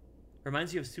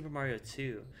 Reminds you of Super Mario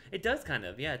 2. It does kind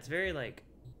of, yeah, it's very like,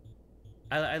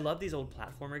 I love these old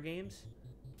platformer games.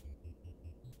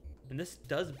 And this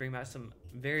does bring back some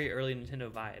very early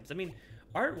Nintendo vibes. I mean,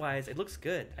 art-wise, it looks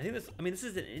good. I think this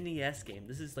is an NES game.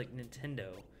 This is like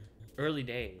Nintendo, early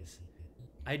days.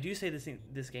 I do say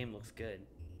this game looks good.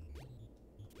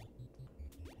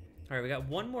 All right, we got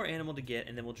one more animal to get,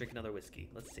 and then we'll drink another whiskey.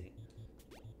 Let's see.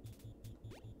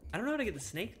 I don't know how to get the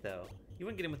snake though. You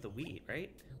wouldn't get him with the wheat, right?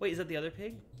 Wait, is that the other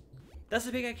pig? That's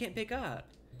the pig I can't pick up.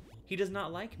 He does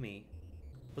not like me.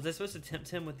 Was I supposed to tempt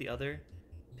him with the other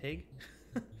pig?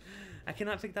 I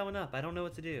cannot pick that one up. I don't know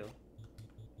what to do.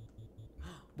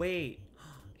 Wait,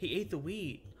 he ate the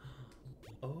wheat.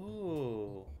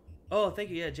 Oh. Oh,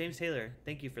 thank you. Yeah, James Taylor.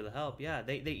 Thank you for the help. Yeah,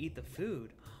 they eat the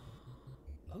food.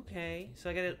 Okay, so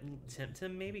I gotta tempt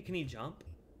him maybe? Can he jump?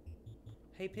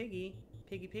 Hey, piggy.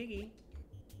 Piggy, piggy.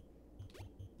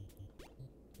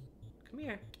 Come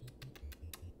here.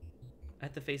 I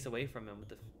have to face away from him with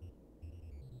the...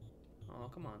 Oh,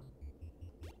 come on.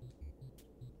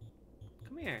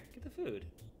 Come here, get the food.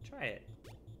 Try it.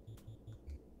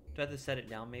 Do I have to set it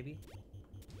down, maybe?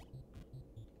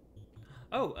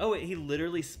 Oh, wait, he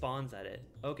literally spawns at it.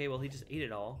 Okay, well, he just ate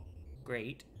it all.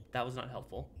 Great. That was not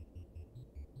helpful.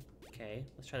 Okay,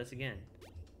 let's try this again.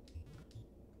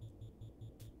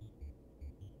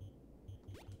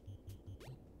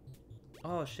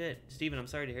 Oh, shit. Steven, I'm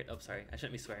sorry to hear... Oh, sorry. I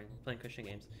shouldn't be swearing. I'm playing Christian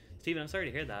games. Steven, I'm sorry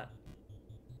to hear that.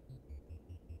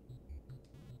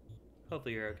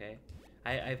 Hopefully you're okay.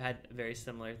 I've had very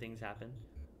similar things happen.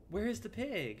 Where is the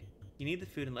pig? You need the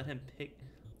food and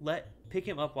pick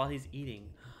him up while he's eating.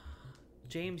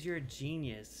 James, you're a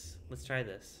genius. Let's try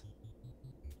this.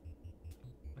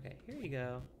 Okay, here you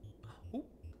go. Ooh.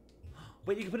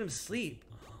 Wait, you can put him to sleep.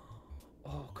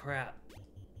 Oh, crap.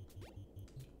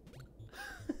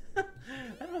 I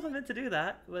don't know if I meant to do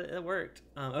that, but it worked.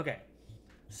 Okay,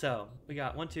 so we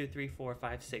got 1, 2, 3, 4,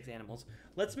 5, 6 animals.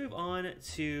 Let's move on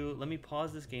to, let me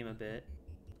pause this game a bit.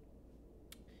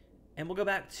 And we'll go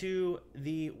back to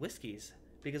the whiskeys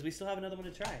because we still have another one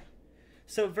to try.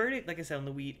 So verdict, like I said, on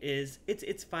the wheat is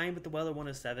it's fine with the Weller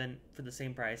 107 for the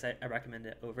same price. I recommend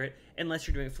it over it unless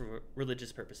you're doing it for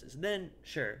religious purposes. Then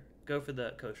sure, go for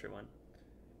the kosher one.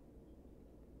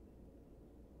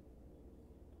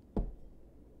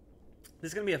 This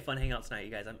is going to be a fun hangout tonight,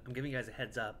 you guys. I'm giving you guys a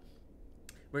heads up.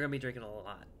 We're going to be drinking a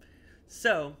lot.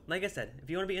 So, like I said, if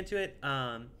you want to be into it,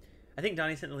 I think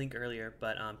Donnie sent the link earlier,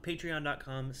 but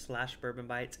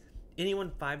patreon.com/bourbonbites.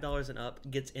 Anyone $5 and up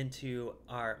gets into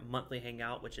our monthly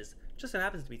hangout, which is just so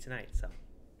happens to be tonight. So,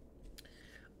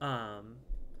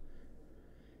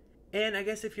 and I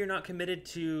guess if you're not committed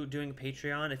to doing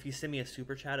Patreon, if you send me a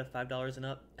super chat of $5 and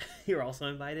up, you're also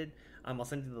invited. I'll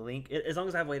send you the link as long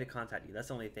as I have a way to contact you. That's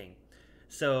the only thing.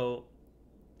 So,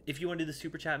 if you want to do the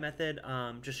super chat method,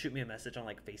 just shoot me a message on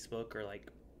like Facebook or like,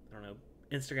 I don't know,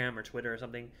 Instagram or Twitter or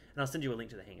something, and I'll send you a link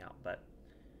to the hangout. But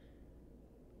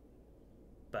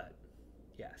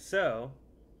yeah, so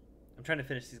I'm trying to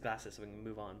finish these glasses so we can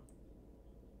move on.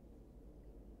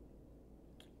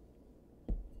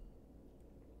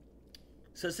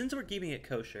 So since we're keeping it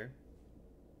kosher,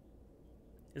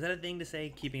 is that a thing to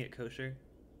say, keeping it kosher?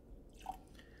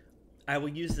 I will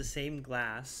use the same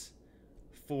glass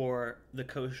for the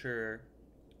kosher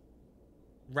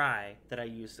rye that I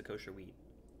use the kosher wheat.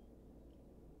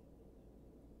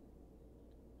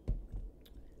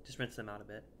 Just rinse them out a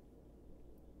bit.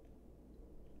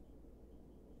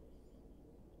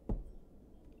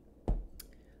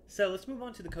 So let's move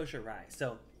on to the kosher rye.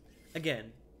 So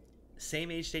again,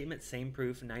 same age statement, same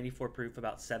proof, 94 proof,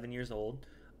 about 7 years old.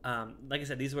 Like I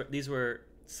said, these were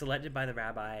selected by the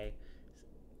rabbi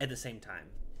at the same time.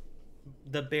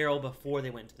 The barrel before they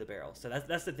went to the barrel. So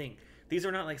that's the thing. These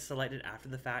are not like selected after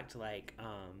the fact. Like,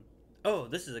 oh,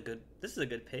 this is a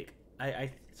good pick.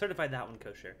 I certified that one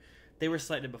kosher. They were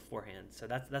selected beforehand, so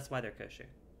that's why they're kosher.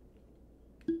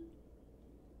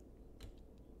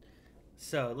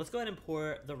 So let's go ahead and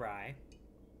pour the rye.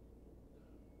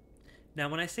 Now,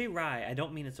 when I say rye, I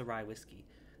don't mean it's a rye whiskey.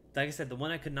 Like I said, the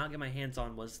one I could not get my hands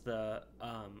on was the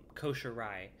Kosher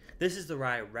Rye. This is the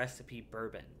Rye Recipe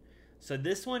Bourbon. So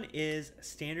this one is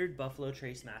standard Buffalo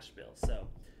Trace mash bill. So,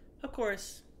 of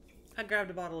course, I grabbed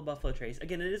a bottle of Buffalo Trace.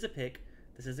 Again, it is a pick.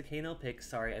 This is a K&L pick.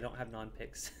 Sorry, I don't have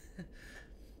non-picks.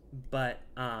 But,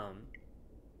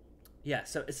 yeah,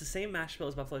 so it's the same mash bill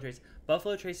as Buffalo Trace.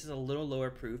 Buffalo Trace is a little lower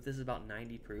proof. This is about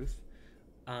 90 proof.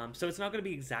 So it's not going to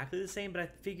be exactly the same, but I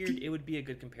figured it would be a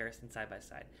good comparison side by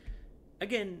side.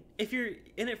 Again, if you're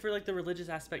in it for like the religious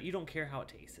aspect, you don't care how it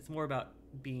tastes. It's more about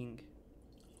being...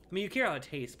 I mean, you care how it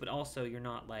tastes, but also you're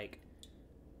not like,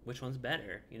 which one's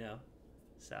better, you know?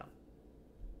 So,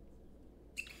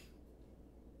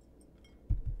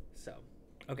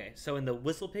 okay. So in the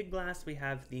Whistle Pig glass, we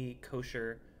have the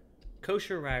Kosher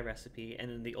Rye Recipe, and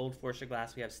in the Old Forester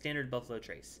glass, we have standard Buffalo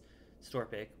Trace. Store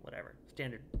pick, whatever.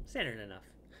 Standard enough.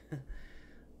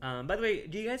 By the way,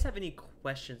 do you guys have any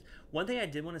questions? One thing I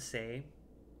did want to say,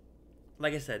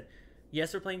 like I said,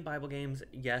 yes, we're playing Bible games.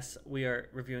 Yes, we are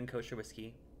reviewing kosher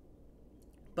whiskey.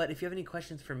 But if you have any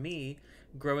questions for me,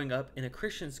 growing up in a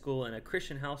Christian school in a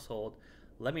Christian household,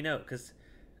 let me know, because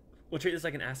we'll treat this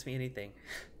like an Ask Me Anything.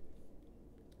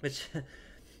 Which,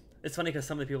 it's funny because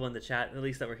some of the people in the chat, at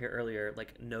least that were here earlier,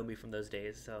 like know me from those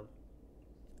days. So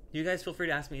you guys feel free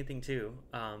to ask me anything too.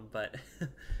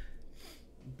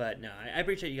 But no, I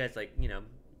appreciate you guys, like, you know,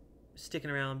 sticking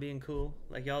around, being cool.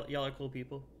 Like, y'all are cool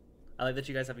people. I like that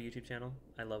you guys have a YouTube channel.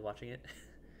 I love watching it.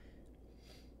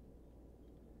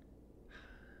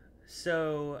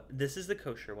 So this is the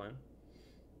kosher one.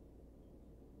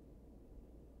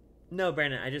 No,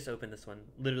 Brandon, I just opened this one.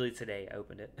 Literally today I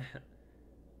opened it.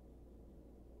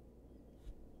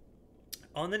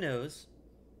 On the nose,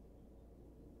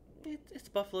 it's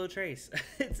Buffalo Trace.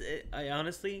 I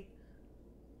honestly,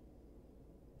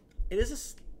 it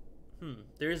is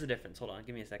there is a difference. Hold on,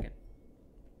 give me a second.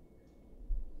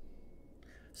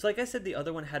 So like I said, the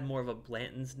other one had more of a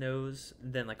Blanton's nose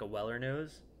than like a Weller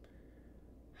nose.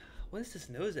 What is this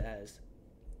nose as?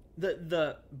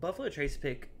 The Buffalo Trace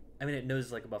pick, I mean, it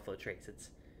noses like a Buffalo Trace.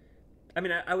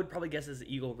 I would probably guess it's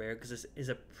Eagle Rare because this is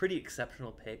a pretty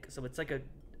exceptional pick. So it's like a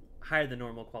higher than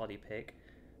normal quality pick.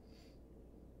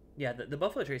 Yeah, the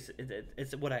Buffalo Trace,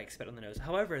 it's what I expect on the nose.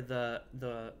 However,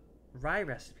 the Rye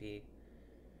Recipe,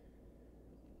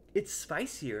 it's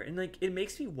spicier. And like, it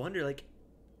makes me wonder, like,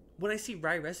 when I see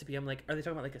Rye Recipe, I'm like, are they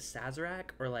talking about like a Sazerac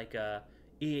or like a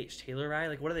E.H. Taylor rye?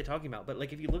 Like, what are they talking about? But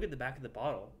like, if you look at the back of the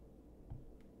bottle,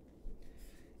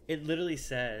 it literally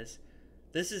says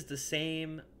this is the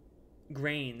same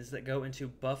grains that go into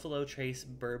Buffalo Trace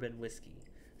bourbon whiskey.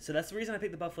 So that's the reason I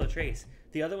picked the Buffalo Trace.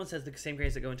 The other one says the same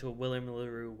grains that go into a William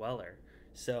LaRue Weller.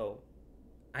 So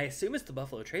I assume it's the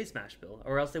Buffalo Trace mash bill,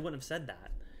 or else they wouldn't have said that.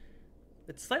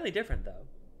 It's slightly different though.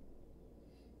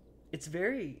 It's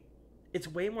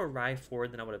way more rye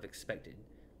forward than I would have expected.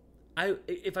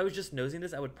 If I was just nosing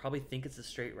this, I would probably think it's a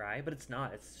straight rye, but it's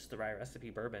not. It's just the Rye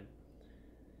Recipe bourbon.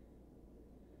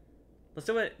 Let's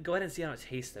go ahead and see how it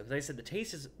tastes, though. Because like I said, the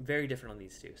taste is very different on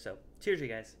these two. So, cheers, you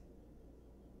guys.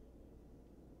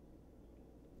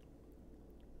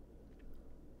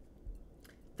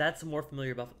 That's more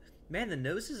familiar buffalo. Man, the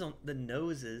nosing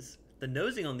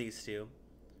on these two,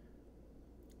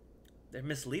 they're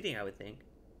misleading, I would think.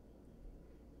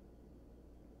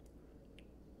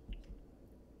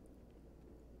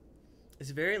 It's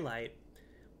very light.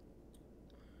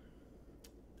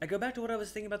 I go back to what I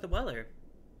was thinking about the Weller.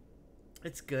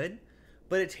 It's good,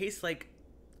 but it tastes like,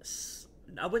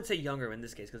 I wouldn't say younger in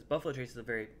this case because Buffalo Trace is a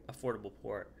very affordable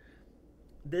port.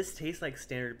 This tastes like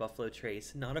standard Buffalo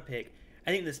Trace, not a pig. I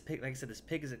think this pig, like I said, this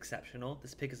pig is exceptional.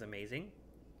 This pig is amazing.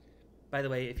 By the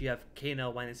way, if you have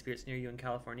K&L Wine and Spirits near you in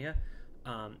California,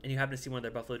 and you happen to see one of their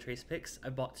Buffalo Trace picks, I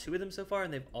bought 2 of them so far,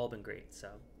 and they've all been great. So,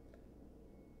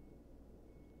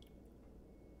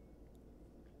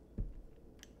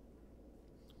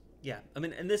 yeah. I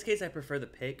mean, in this case, I prefer the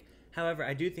pick. However,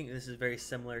 I do think this is very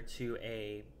similar to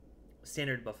a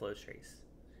standard Buffalo Trace.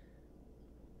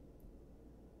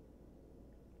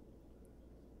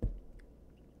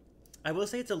 I will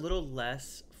say it's a little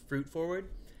less fruit forward.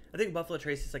 I think Buffalo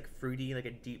Trace is like fruity, like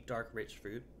a deep, dark, rich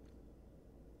fruit.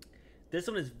 This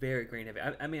one is very grain heavy.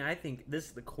 I mean, I think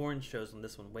the corn shows on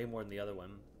this one way more than the other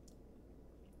one.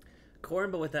 Corn,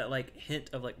 but with that like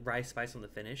hint of like rye spice on the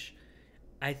finish.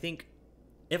 I think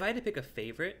if I had to pick a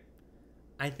favorite,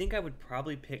 I think I would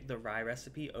probably pick the rye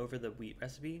recipe over the wheat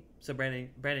recipe. So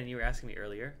Brandon, you were asking me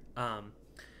earlier.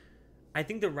 I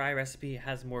think the rye recipe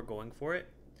has more going for it.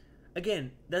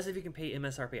 Again, that's if you can pay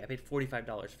MSRP. I paid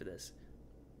 $45 for this.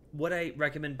 Would I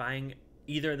recommend buying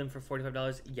either of them for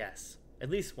 $45? Yes, at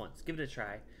least once. Give it a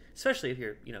try, especially if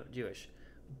you're, Jewish.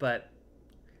 But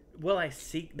will I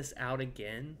seek this out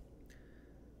again?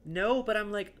 No, but I'm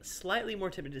like slightly more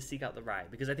tempted to seek out the rye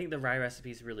because I think the rye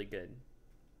recipe is really good.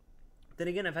 Then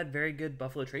again, I've had very good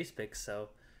Buffalo Trace picks, so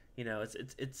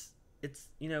it's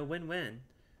win-win.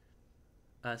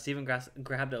 Steven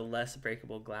grabbed a less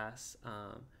breakable glass.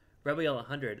 Rebel Yell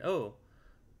 100. Oh,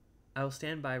 I will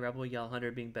stand by Rebel Yell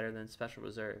 100 being better than Special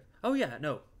Reserve. Oh yeah,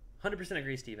 no, 100%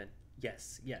 agree, Steven.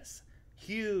 Yes.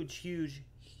 Huge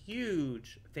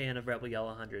fan of Rebel Yell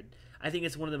 100. I think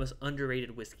it's one of the most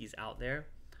underrated whiskeys out there.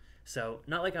 So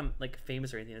not like I'm like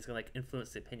famous or anything that's gonna like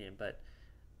influence the opinion, but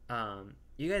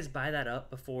you guys buy that up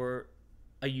before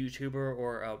a YouTuber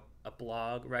or a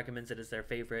blog recommends it as their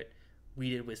favorite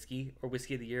wheated whiskey or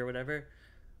whiskey of the year or whatever.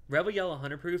 Rebel Yell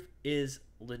 100 proof is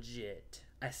legit.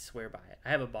 I swear by it. I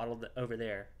have a bottle over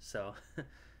there. So,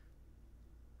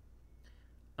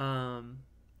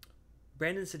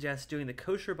 Brandon suggests doing the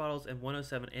kosher bottles in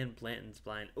 107 and Blanton's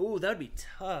blind. Oh, that would be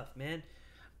tough, man.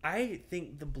 I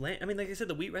think the blend. I mean, like I said,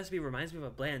 the wheat recipe reminds me of a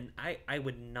blend. I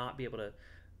would not be able to.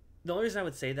 The only reason I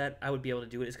would say that I would be able to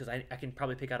do it is because I can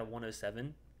probably pick out a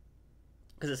 107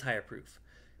 because it's higher proof.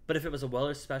 But if it was a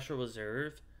Weller Special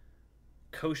Reserve,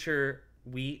 kosher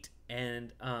wheat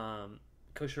and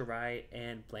kosher rye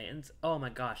and Blanton's, oh my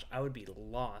gosh, I would be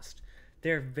lost.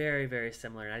 They're very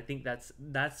similar, and I think that's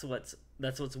what's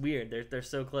weird. They're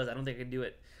so close. I don't think I could do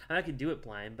it. I could do it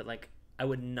blind, but like I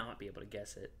would not be able to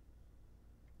guess it.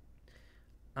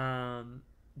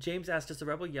 James asked, does the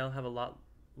Rebel Yell have a lot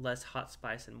less hot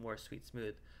spice and more sweet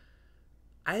smooth?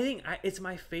 I think it's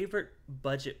my favorite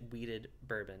budget wheated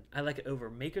bourbon. I like it over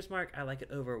Maker's Mark. I like it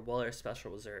over Weller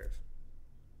Special Reserve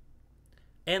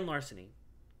and Larceny.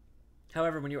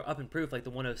 However, when you're up in proof, like the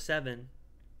 107,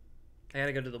 I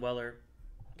gotta go to the Weller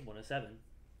 107.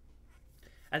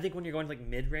 I think when you're going to like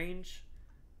mid-range,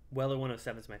 Weller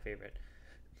 107 is my favorite,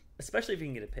 especially if you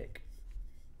can get a pick.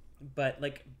 But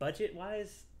like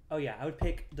budget-wise, oh yeah, I would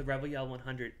pick the Rebel Yell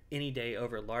 100 any day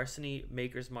over Larceny,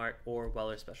 Maker's Mark, or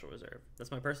Weller Special Reserve.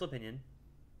 That's my personal opinion.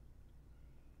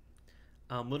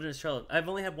 Wilderness Trail. I've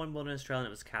only had one Wilderness Trail, and it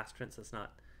was cask strength. So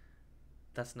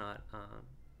that's not.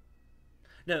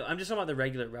 No, I'm just talking about the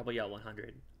regular Rebel Yell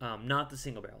 100, not the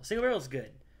single barrel. Single barrel is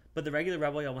good, but the regular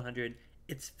Rebel Yell 100,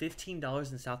 it's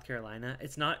 $15 in South Carolina.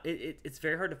 It's not. It's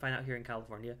very hard to find out here in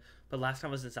California. But last time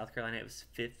I was in South Carolina, it was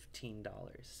 $15.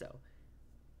 So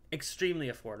extremely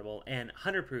affordable, and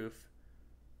 100 proof.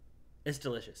 It's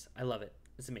delicious. I love it.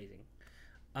 It's amazing.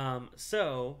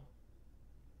 So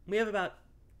we have about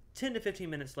 10 to 15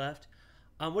 minutes left.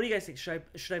 What do you guys think?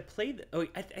 Should I play?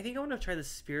 I think I want to try the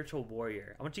Spiritual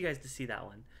Warrior. I want you guys to see that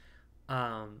one.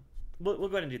 We'll go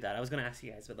ahead and do that. I was going to ask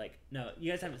you guys, but like, no,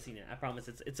 you guys haven't seen it. I promise.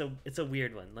 It's a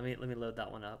weird one. Let me load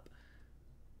that one up.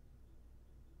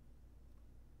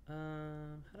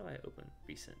 How do I open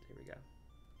recent? Here we go.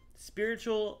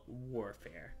 Spiritual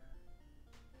Warfare.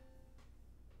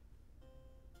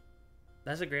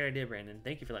 That's a great idea, Brandon.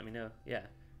 Thank you for letting me know. Yeah.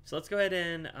 So let's go ahead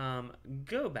and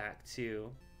go back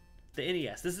to the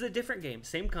NES. This is a different game,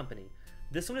 same company.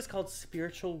 This one is called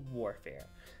Spiritual Warfare.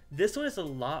 This one is a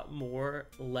lot more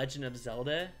Legend of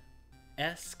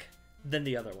Zelda-esque than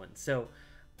the other one. So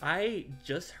I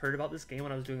just heard about this game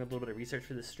when I was doing a little bit of research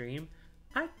for the stream.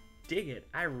 I dig it.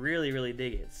 I really, really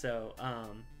dig it. So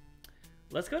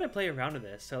let's go ahead and play around with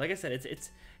this. So like I said,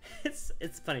 it's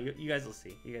funny. You guys will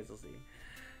see. You guys will see.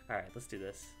 All right, let's do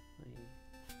this.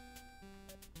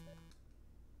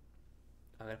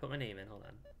 I'm gonna put my name in. Hold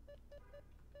on.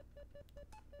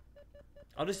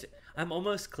 I'm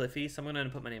almost Cliffy, so I'm gonna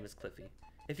put my name as Cliffy.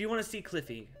 If you want to see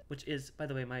Cliffy, which is, by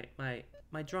the way,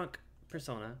 my drunk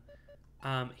persona,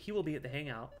 he will be at the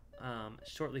hangout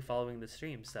shortly following the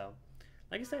stream. So,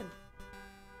 like I said.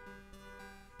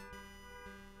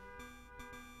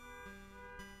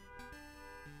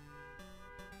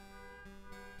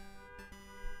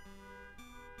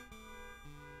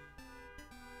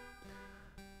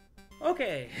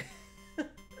 Okay.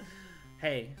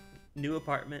 Hey, new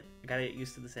apartment. Gotta get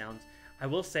used to the sounds. I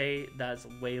will say that's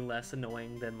way less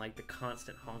annoying than like the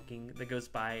constant honking that goes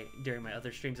by during my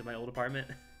other streams at my old apartment.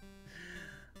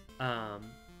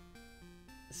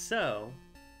 So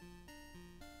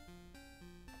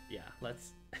yeah,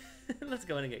 let's let's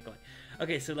go in and get going.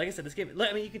 Okay, so like I said, this game,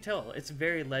 I mean, you can tell it's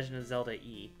very Legend of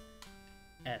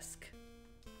Zelda-esque.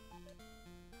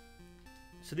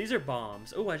 So these are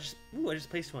bombs. Oh, I just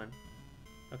placed one.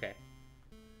 Okay.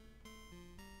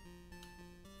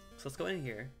 So let's go in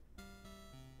here.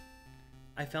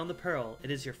 I found the pearl.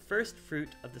 It is your first fruit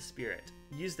of the spirit.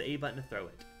 Use the A button to throw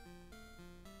it.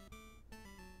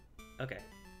 Okay.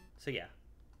 So yeah.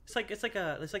 It's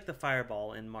like the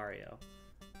fireball in Mario.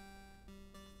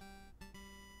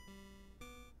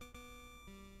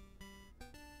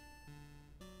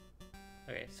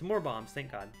 Okay, some more bombs,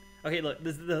 thank God. Okay, look,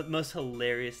 this is the most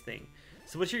hilarious thing.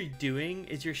 So what you're doing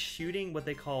is you're shooting what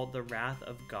they call the Wrath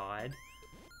of God.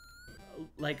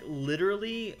 Like,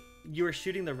 literally, you are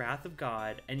shooting the Wrath of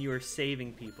God, and you are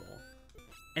saving people.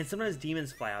 And sometimes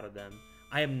demons fly out of them.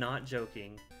 I am not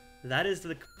joking. That is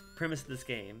the premise of this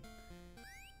game.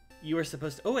 You are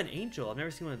supposed to... Oh, an angel. I've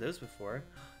never seen one of those before.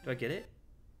 Do I get it?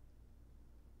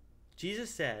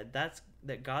 Jesus said that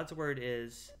God's word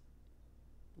is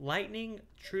lightning,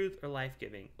 truth, or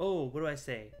life-giving. Oh, what do I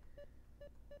say?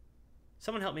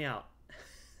 Someone help me out.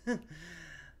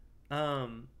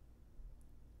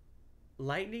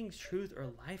 Lightning, truth,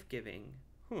 or life-giving?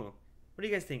 What do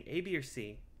you guys think? A, B, or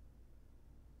C?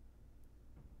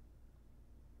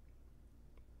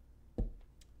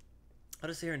 I'll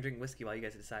just sit here and drink whiskey while you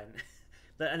guys decide.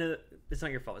 But I know it's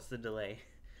not your fault. It's the delay.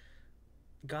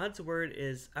 God's word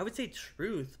is, I would say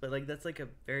truth, but like that's like a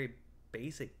very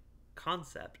basic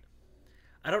concept.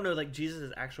 I don't know like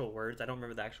Jesus' actual words. I don't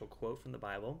remember the actual quote from the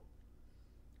Bible.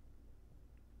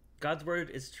 God's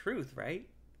word is truth, right?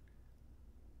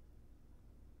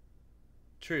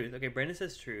 Truth. Okay, Brandon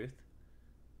says truth.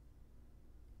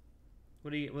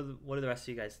 What do the rest of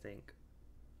you guys think?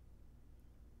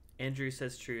 Andrew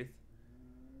says truth.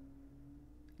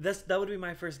 That would be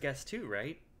my first guess too,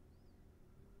 right?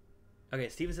 Okay,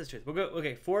 Steven says truth. We'll go.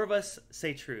 Okay, 4 of us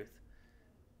say truth.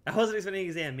 I wasn't expecting an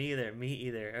exam. Me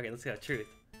either. Okay, let's go. Truth.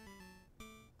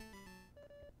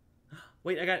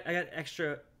 Wait, I got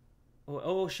extra.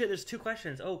 Oh shit! There's 2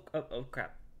 questions. Oh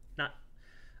crap! Not.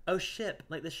 Oh ship,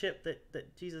 like the ship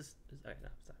that Jesus. Okay, no,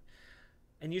 stop.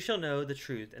 And you shall know the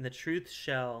truth, and the truth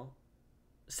shall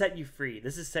set you free.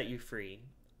 This is set you free.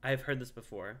 I've heard this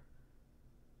before.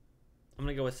 I'm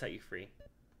gonna go with set you free.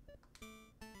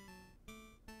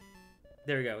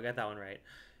 There we go. We got that one right.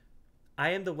 I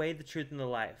am the way, the truth, and the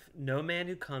life. No man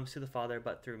who comes to the Father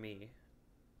but through me.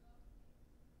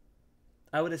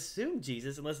 I would assume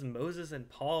Jesus, unless Moses and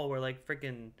Paul were like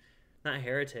freaking, not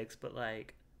heretics, but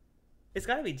like, it's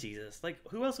gotta be Jesus. Like,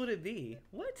 who else would it be?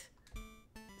 What?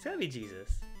 It's gotta be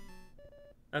Jesus.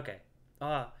 Okay.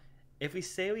 If we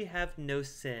say we have no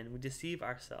sin, we deceive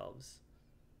ourselves.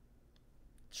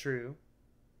 True.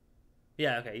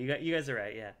 Yeah, okay. You guys are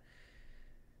right, yeah.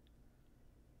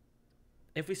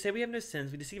 If we say we have no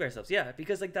sins, we deceive ourselves. Yeah,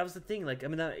 because like that was the thing. Like, I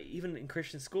mean, even in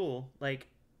Christian school, like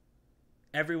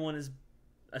everyone is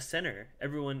a sinner.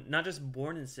 Everyone, not just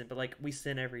born in sin, but like we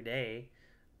sin every day.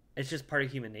 It's just part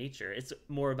of human nature. It's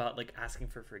more about like asking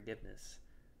for forgiveness.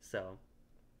 So,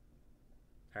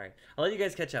 all right, I'll let you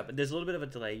guys catch up. There's a little bit of a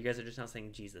delay. You guys are just now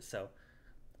saying Jesus. So,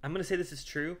 I'm gonna say this is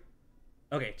true.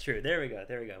 Okay, true. There we go.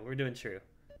 We're doing true.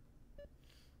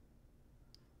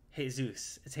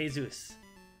 Jesus. It's Jesus.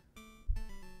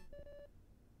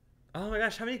 Oh my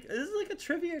gosh, how many? This is like a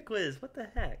trivia quiz. What the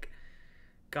heck?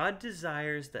 God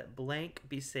desires that blank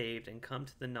be saved and come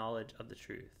to the knowledge of the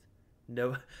truth.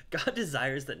 No, God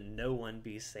desires that no one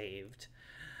be saved.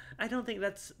 I don't think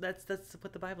that's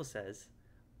what the Bible says.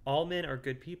 All men are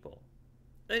good people.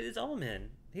 It's all men.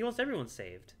 He wants everyone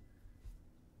saved.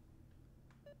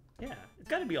 Yeah, it's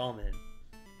got to be all men.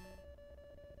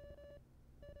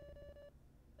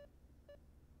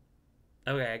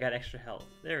 Okay, I got extra health.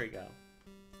 There we go.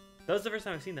 That was the first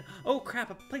time I've seen that. Oh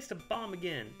crap, I placed a bomb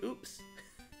again. Oops.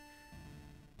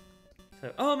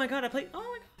 So, oh my god, oh my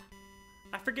god.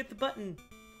 I forget the button.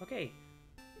 Okay.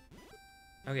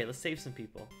 Okay, let's save some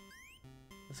people.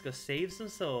 Let's go save some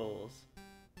souls.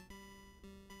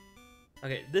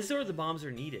 Okay, this is where the bombs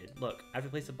are needed. Look, I have to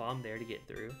place a bomb there to get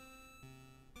through.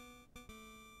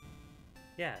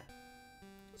 Yeah.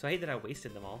 So I hate that I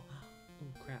wasted them all.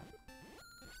 Oh crap.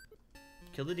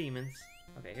 Kill the demons.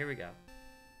 Okay, here we go.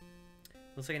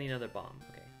 Looks like I need another bomb.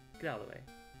 Okay, get out of the way.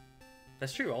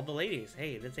 That's true, all the ladies.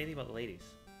 Hey, didn't say anything about the ladies.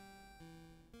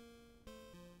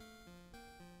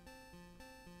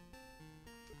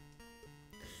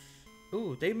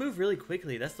 Ooh, they move really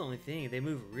quickly. That's the only thing. They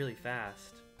move really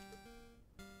fast.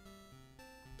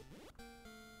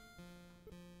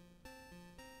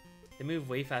 They move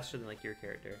way faster than like your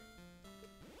character.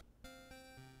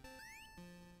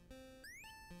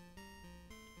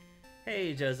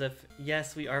 Hey Joseph,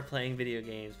 yes we are playing video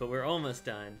games, but we're almost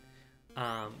done.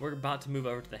 We're about to move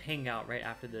over to the hangout right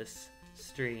after this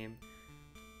stream.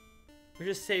 We're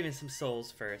just saving some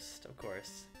souls first, of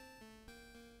course.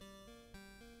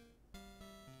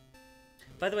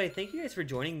 By the way, thank you guys for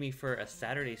joining me for a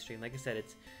Saturday stream. Like I said,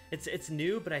 it's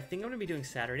new, but I think I'm gonna be doing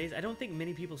Saturdays. I don't think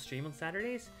many people stream on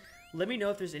Saturdays. Let me know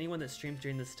if there's anyone that streams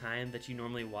during this time that you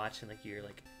normally watch and like you're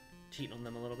like cheating on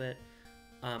them a little bit.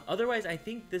 Otherwise, I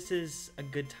think this is a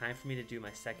good time for me to do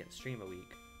my second stream a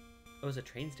week. Oh, it's a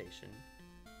train station.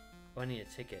 Oh, I need a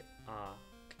ticket.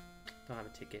 Don't have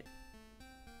a ticket.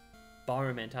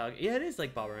 Bomberman tile. Yeah, it is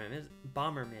like Bomberman.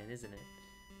 Bomberman, isn't it?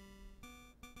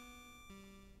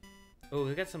 Oh,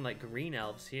 we got some like green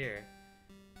elves here.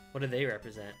 What do they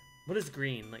represent? What is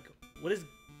green? Like, what is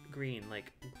green?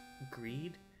 Like,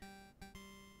 greed?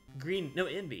 Green, no,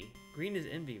 envy. Green is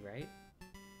envy, right?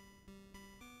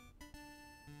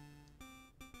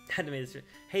 Had to make this.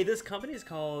 Hey, this company is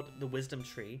called the Wisdom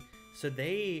Tree, so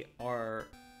they are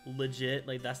legit.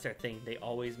 Like that's their thing. They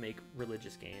always make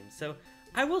religious games. So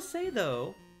I will say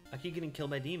though, I keep getting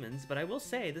killed by demons, but I will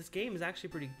say this game is actually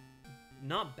pretty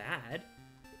not bad.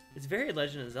 It's very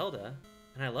Legend of Zelda,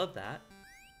 and I love that.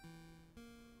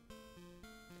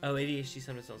 Oh, ADHD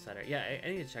Summit on Saturday. Yeah, I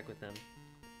need to check with them.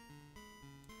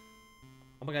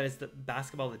 Oh my god, it's the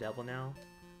basketball of the devil now.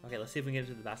 Okay, let's see if we can get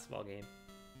into the basketball game.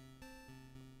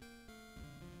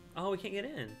 Oh, we can't get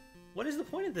in. What is the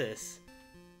point of this?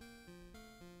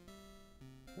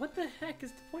 What the heck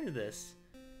is the point of this?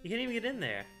 You can't even get in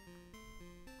there.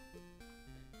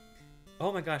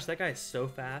 Oh my gosh, that guy is so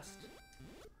fast.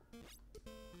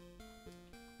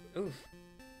 Oof.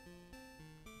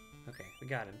 Okay, we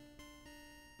got him.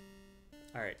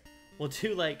 Alright, we'll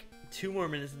do like 2 more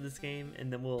minutes of this game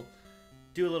and then we'll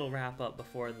do a little wrap up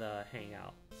before the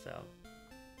hangout. So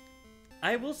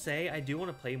I will say I do want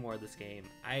to play more of this game.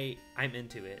 I'm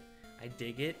into it. I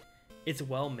dig it. It's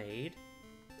well made.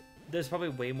 There's probably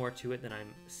way more to it than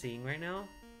I'm seeing right now.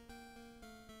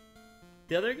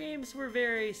 The other games were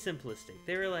very simplistic.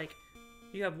 They were like,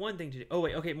 you have one thing to do. Oh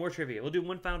wait, okay, more trivia. We'll do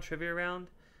one final trivia round,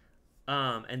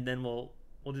 and then we'll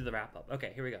do the wrap up.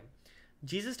 Okay, here we go.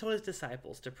 Jesus told his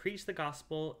disciples to preach the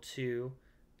gospel to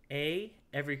A,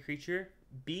 every creature,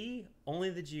 B, only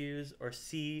the Jews, or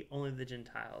C, only the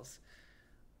Gentiles.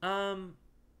 I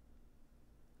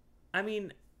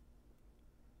mean,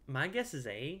 my guess is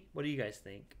A. What do you guys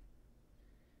think?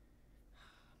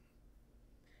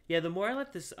 Yeah, the more I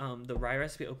let this the rye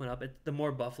recipe open up, the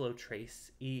more Buffalo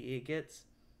Trace-y it gets.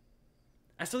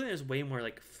 I still think there's way more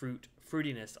like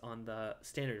fruitiness on the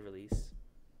standard release.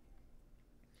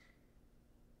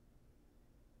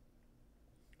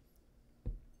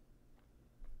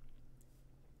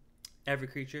 Every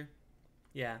creature.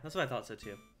 Yeah, that's what I thought so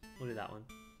too. We'll do that one.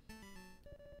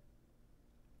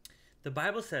 The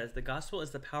Bible says the gospel is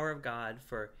the power of God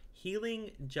for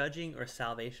healing, judging, or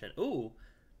salvation. Ooh,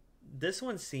 this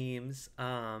one seems...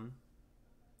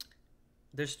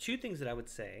 there's 2 things that I would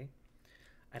say.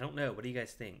 I don't know. What do you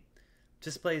guys think?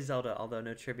 Just play Zelda, although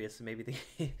no trivia, so maybe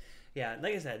the... Yeah,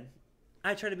 like I said,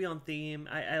 I try to be on theme.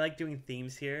 I like doing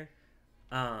themes here.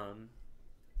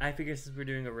 I figure since we're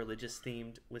doing a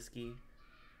religious-themed whiskey,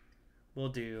 we'll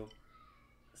do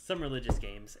some religious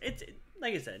games.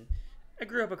 Like I said, I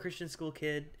grew up a Christian school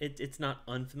kid. It's not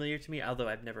unfamiliar to me, although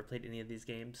I've never played any of these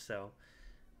games, so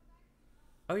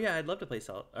Oh yeah, I'd love to play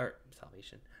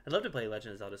Salvation. I'd love to play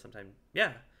Legend of Zelda sometime.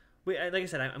 Yeah, like I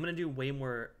said, I'm gonna do way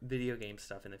more video game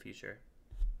stuff in the future.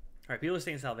 All right, people are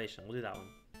saying Salvation. We'll do that one.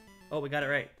 Oh, we got it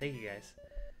right. Thank you guys.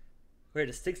 We're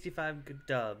at 65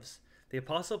 doves. The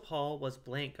Apostle Paul was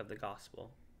blank of the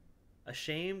gospel.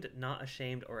 Ashamed, not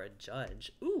ashamed, or a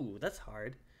judge. Ooh, that's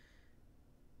hard.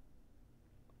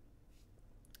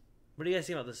 What do you guys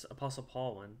think about this Apostle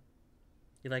Paul one?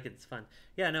 You like it? It's fun.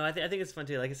 Yeah, no, I think it's fun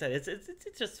too. Like I said,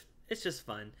 it's just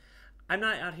fun. I'm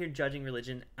not out here judging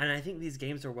religion, and I think these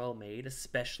games are well made,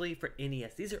 especially for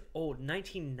NES. These are old,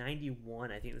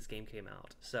 1991. I think this game came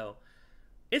out, so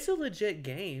it's a legit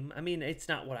game. I mean, it's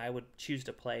not what I would choose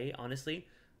to play, honestly.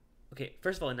 Okay,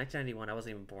 first of all, in 1991, I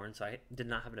wasn't even born, so I did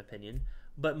not have an opinion.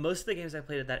 But most of the games I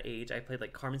played at that age, I played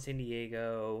like Carmen San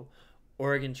Diego,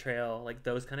 Oregon Trail, like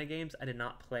those kind of games. I did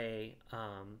not play.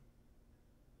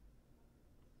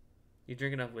 You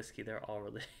drink enough whiskey, they're all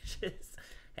religious.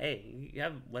 Hey, you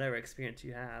have whatever experience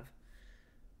you have.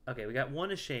 Okay, we got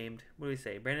one ashamed. What do we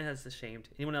say? Brandon has ashamed.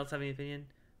 Anyone else have any opinion?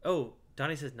 Oh,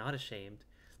 Donnie says not ashamed.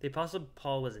 The Apostle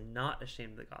Paul was not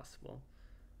ashamed of the gospel.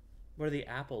 What are the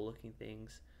apple looking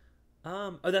things?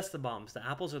 Oh, that's the bombs. The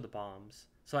apples are the bombs.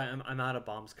 So I'm out of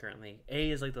bombs currently.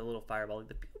 A is like the little fireball, like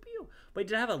the pew pew. Wait,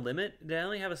 did I have a limit? Did I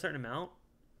only have a certain amount?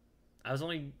 I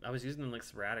was using them like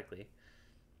sporadically.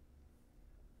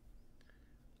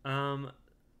 Um,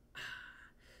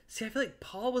 See, I feel like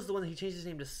Paul was the one that he changed his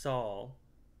name to Saul.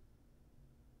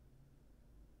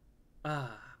 I'm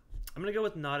gonna go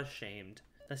with not ashamed.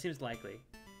 That seems likely.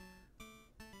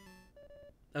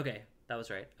 Okay, that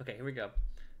was right. Okay, here we go.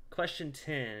 Question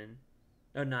 10.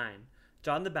 Oh, 9.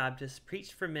 John the Baptist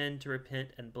preached for men to repent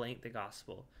and blank the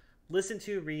gospel. Listen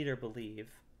to, read, or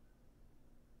believe.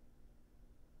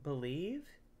 Believe?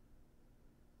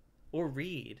 Or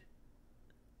read?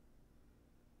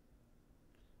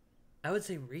 I would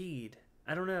say read.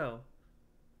 I don't know.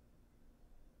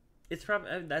 It's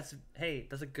probably that's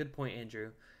a good point,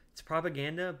 Andrew. It's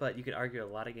propaganda, but you could argue a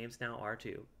lot of games now are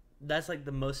too. That's like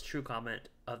the most true comment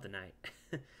of the night.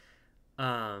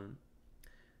 um,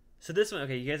 so this one,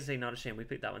 okay, you guys say not ashamed. We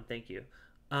picked that one. Thank you.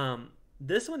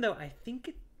 This one though, I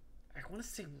want to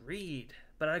say read,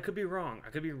 but I could be wrong.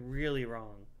 I could be really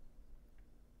wrong.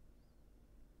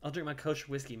 I'll drink my kosher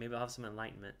whiskey. Maybe I'll have some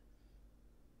enlightenment.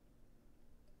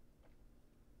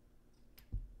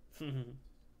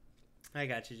 I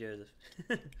got you, Joseph.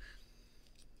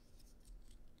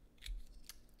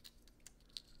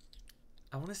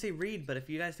 I want to say read, but if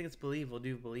you guys think it's believe, we'll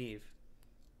do believe.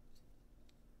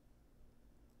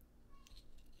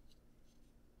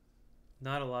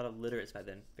 Not a lot of literates by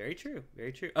then. Very true.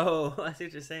 Very true. Oh, I see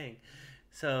what you're saying.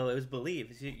 So it was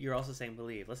believe. You're also saying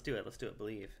believe. Let's do it. Let's do it.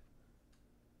 Believe.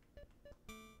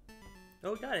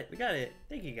 Oh, we got it. We got it.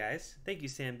 Thank you, guys. Thank you,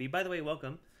 Sam B. By the way,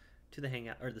 welcome to the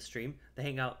hangout or the stream. The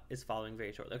hangout is following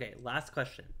very shortly. Okay, last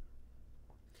question.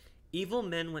 Evil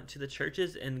men went to the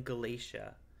churches in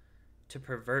Galatia to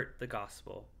pervert the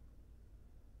gospel.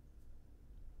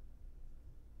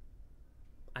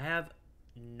 I have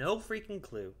no freaking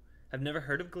clue. I've never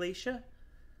heard of Galatia.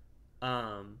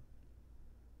 Oh,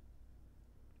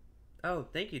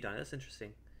 thank you, Donnie. That's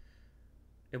interesting.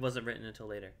 It wasn't written until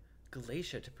later.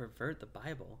 Galatia to pervert the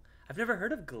Bible. I've never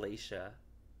heard of Galatia.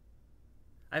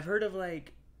 I've heard of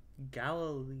like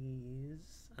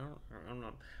Galilees. I don't know.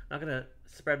 I'm not gonna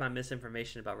spread my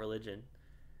misinformation about religion.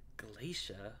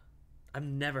 Galatia. I've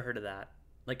never heard of that.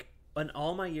 Like in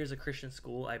all my years of Christian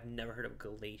school, I've never heard of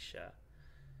Galatia.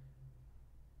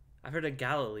 I've heard of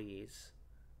Galilees.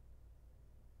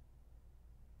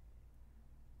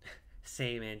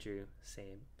 Same, Andrew.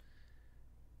 Same.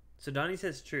 So Donnie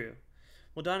says true.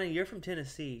 Well, Donnie, you're from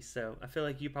Tennessee, so I feel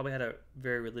like you probably had a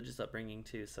very religious upbringing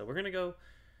too. So we're gonna go,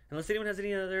 unless anyone has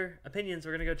any other opinions,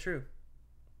 we're gonna go true.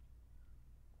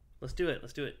 Let's do it.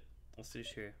 Let's do it. Let's do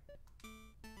true.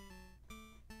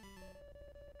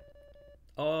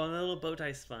 Oh, and the little bow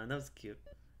tie's fun. That was cute.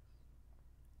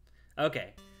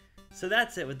 Okay, so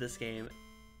that's it with this game.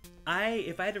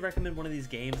 If I had to recommend one of these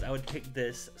games, I would pick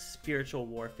this Spiritual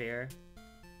Warfare.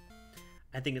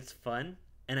 I think it's fun,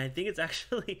 and I think it's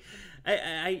actually,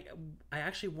 I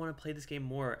actually want to play this game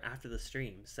more after the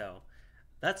stream. So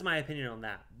that's my opinion on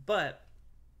that. But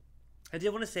I did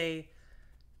want to say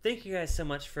thank you guys so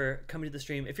much for coming to the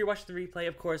stream. If you're watching the replay,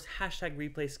 of course, hashtag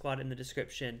replay squad in the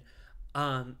description.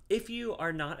 If you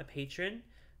are not a patron,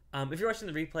 if you're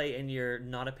watching the replay and you're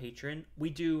not a patron, we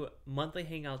do monthly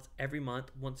hangouts every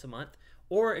month, once a month.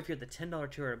 Or if you're the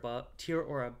 $10 tier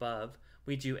or above,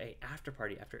 we do a after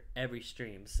party after every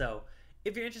stream. So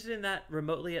if you're interested in that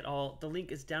remotely at all, the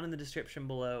link is down in the description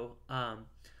below.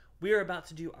 we are about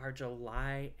to do our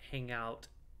July hangout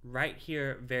right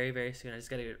here very, very soon. I just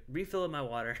got to refill my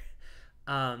water.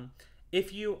 Um,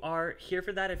 if you are here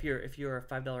for that, if you're a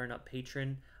 $5 and up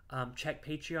patron, check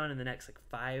Patreon in the next like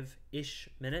 5-ish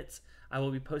minutes. I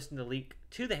will be posting the link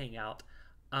to the hangout.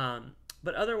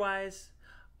 But otherwise,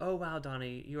 oh wow,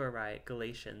 Donnie, you are right.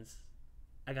 Galatians,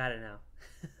 I got it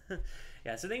now.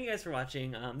 Yeah, so thank you guys for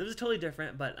watching. This is totally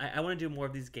different, but I want to do more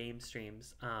of these game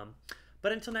streams.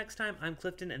 But until next time, I'm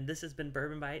Clifton, and this has been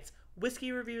Bourbon Bites,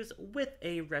 whiskey reviews with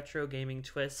a retro gaming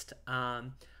twist.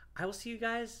 I will see you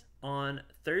guys on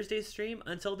Thursday's stream.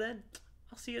 Until then,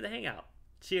 I'll see you at the hangout.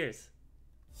 Cheers.